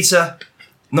Hitchens, Peter,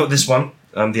 not this one,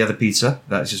 the other Peter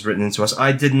that's just written into us.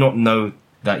 I did not know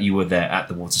that you were there at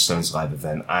the Waterstones live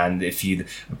event, and if you'd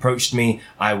approached me,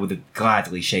 I would have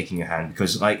gladly shaken your hand,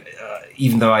 because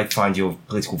even though I find your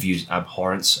political views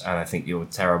abhorrent and I think you're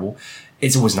terrible,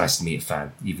 it's always nice to meet a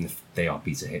fan, even if they are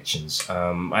Peter Hitchens.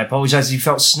 I apologise if you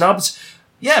felt snubbed.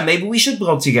 Yeah, maybe we should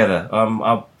blog together.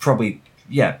 I'll probably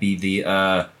be the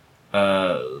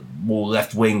more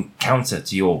left-wing counter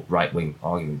to your right-wing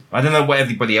argument. I don't know what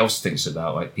everybody else thinks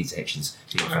about Peter Hitchens.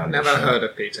 I've never heard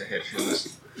of Peter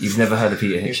Hitchens. You've never heard of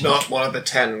Peter Hitchens? He's not one of the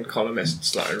 10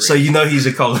 columnists that I read. So you know he's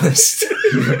a columnist.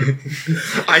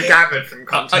 I gathered from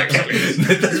context clues.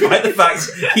 Despite the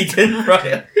fact he didn't write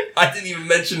it. I didn't even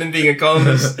mention him being a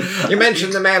columnist. You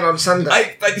mentioned the Mail on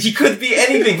Sunday. He could be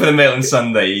anything for the Mail on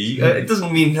Sunday. It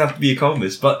doesn't mean he have to be a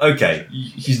columnist, but okay,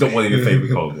 he's not one of your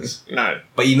favourite columnists. No.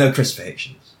 But you know Christopher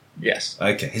Hitchens. Yes.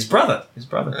 Okay, his brother, his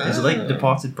late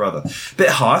departed brother. Bit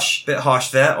harsh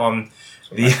there on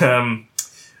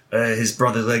his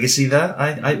brother legacy there.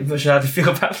 I'm not sure how to feel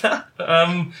about that. I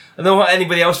don't know what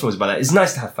anybody else feels about that. It's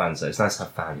nice to have fans though. It's nice to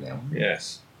have fan mail.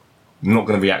 Yes. I'm not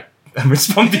going to react and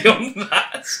respond beyond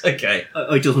that. Okay.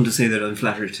 I just want to say that I'm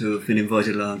flattered to have been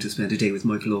invited along to spend a day with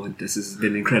Michael Owen. This has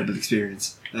been an incredible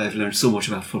experience. I've learned so much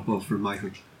about football from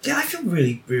Michael. Yeah, I feel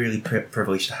really, really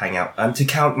privileged to hang out and to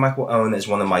count Michael Owen as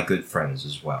one of my good friends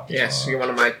as well. Yes, you're one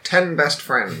of my 10 best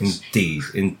friends.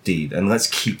 Indeed, and let's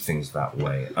keep things that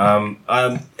way.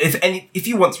 If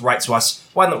you want to write to us,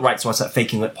 why not write to us at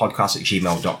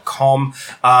fakinglitpodcast@gmail.com.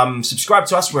 Subscribe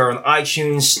to us. We're on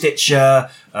iTunes,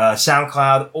 Stitcher,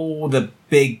 SoundCloud, all the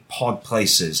big pod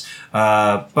places.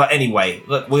 But anyway,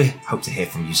 look, we hope to hear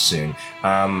from you soon.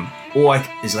 All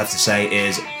is left to say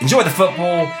is enjoy the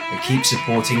football and keep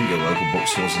supporting your local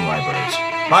bookstores and libraries.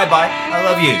 Bye bye. I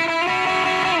love you.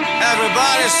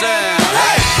 Everybody say,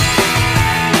 hey!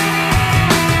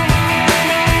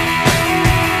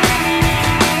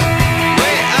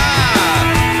 We are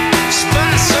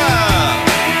Spencer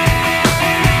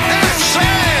and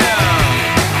Sam.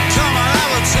 Come on,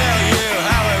 I will tell you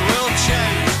how it will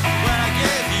change when I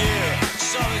give you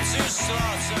something to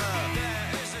slaughter.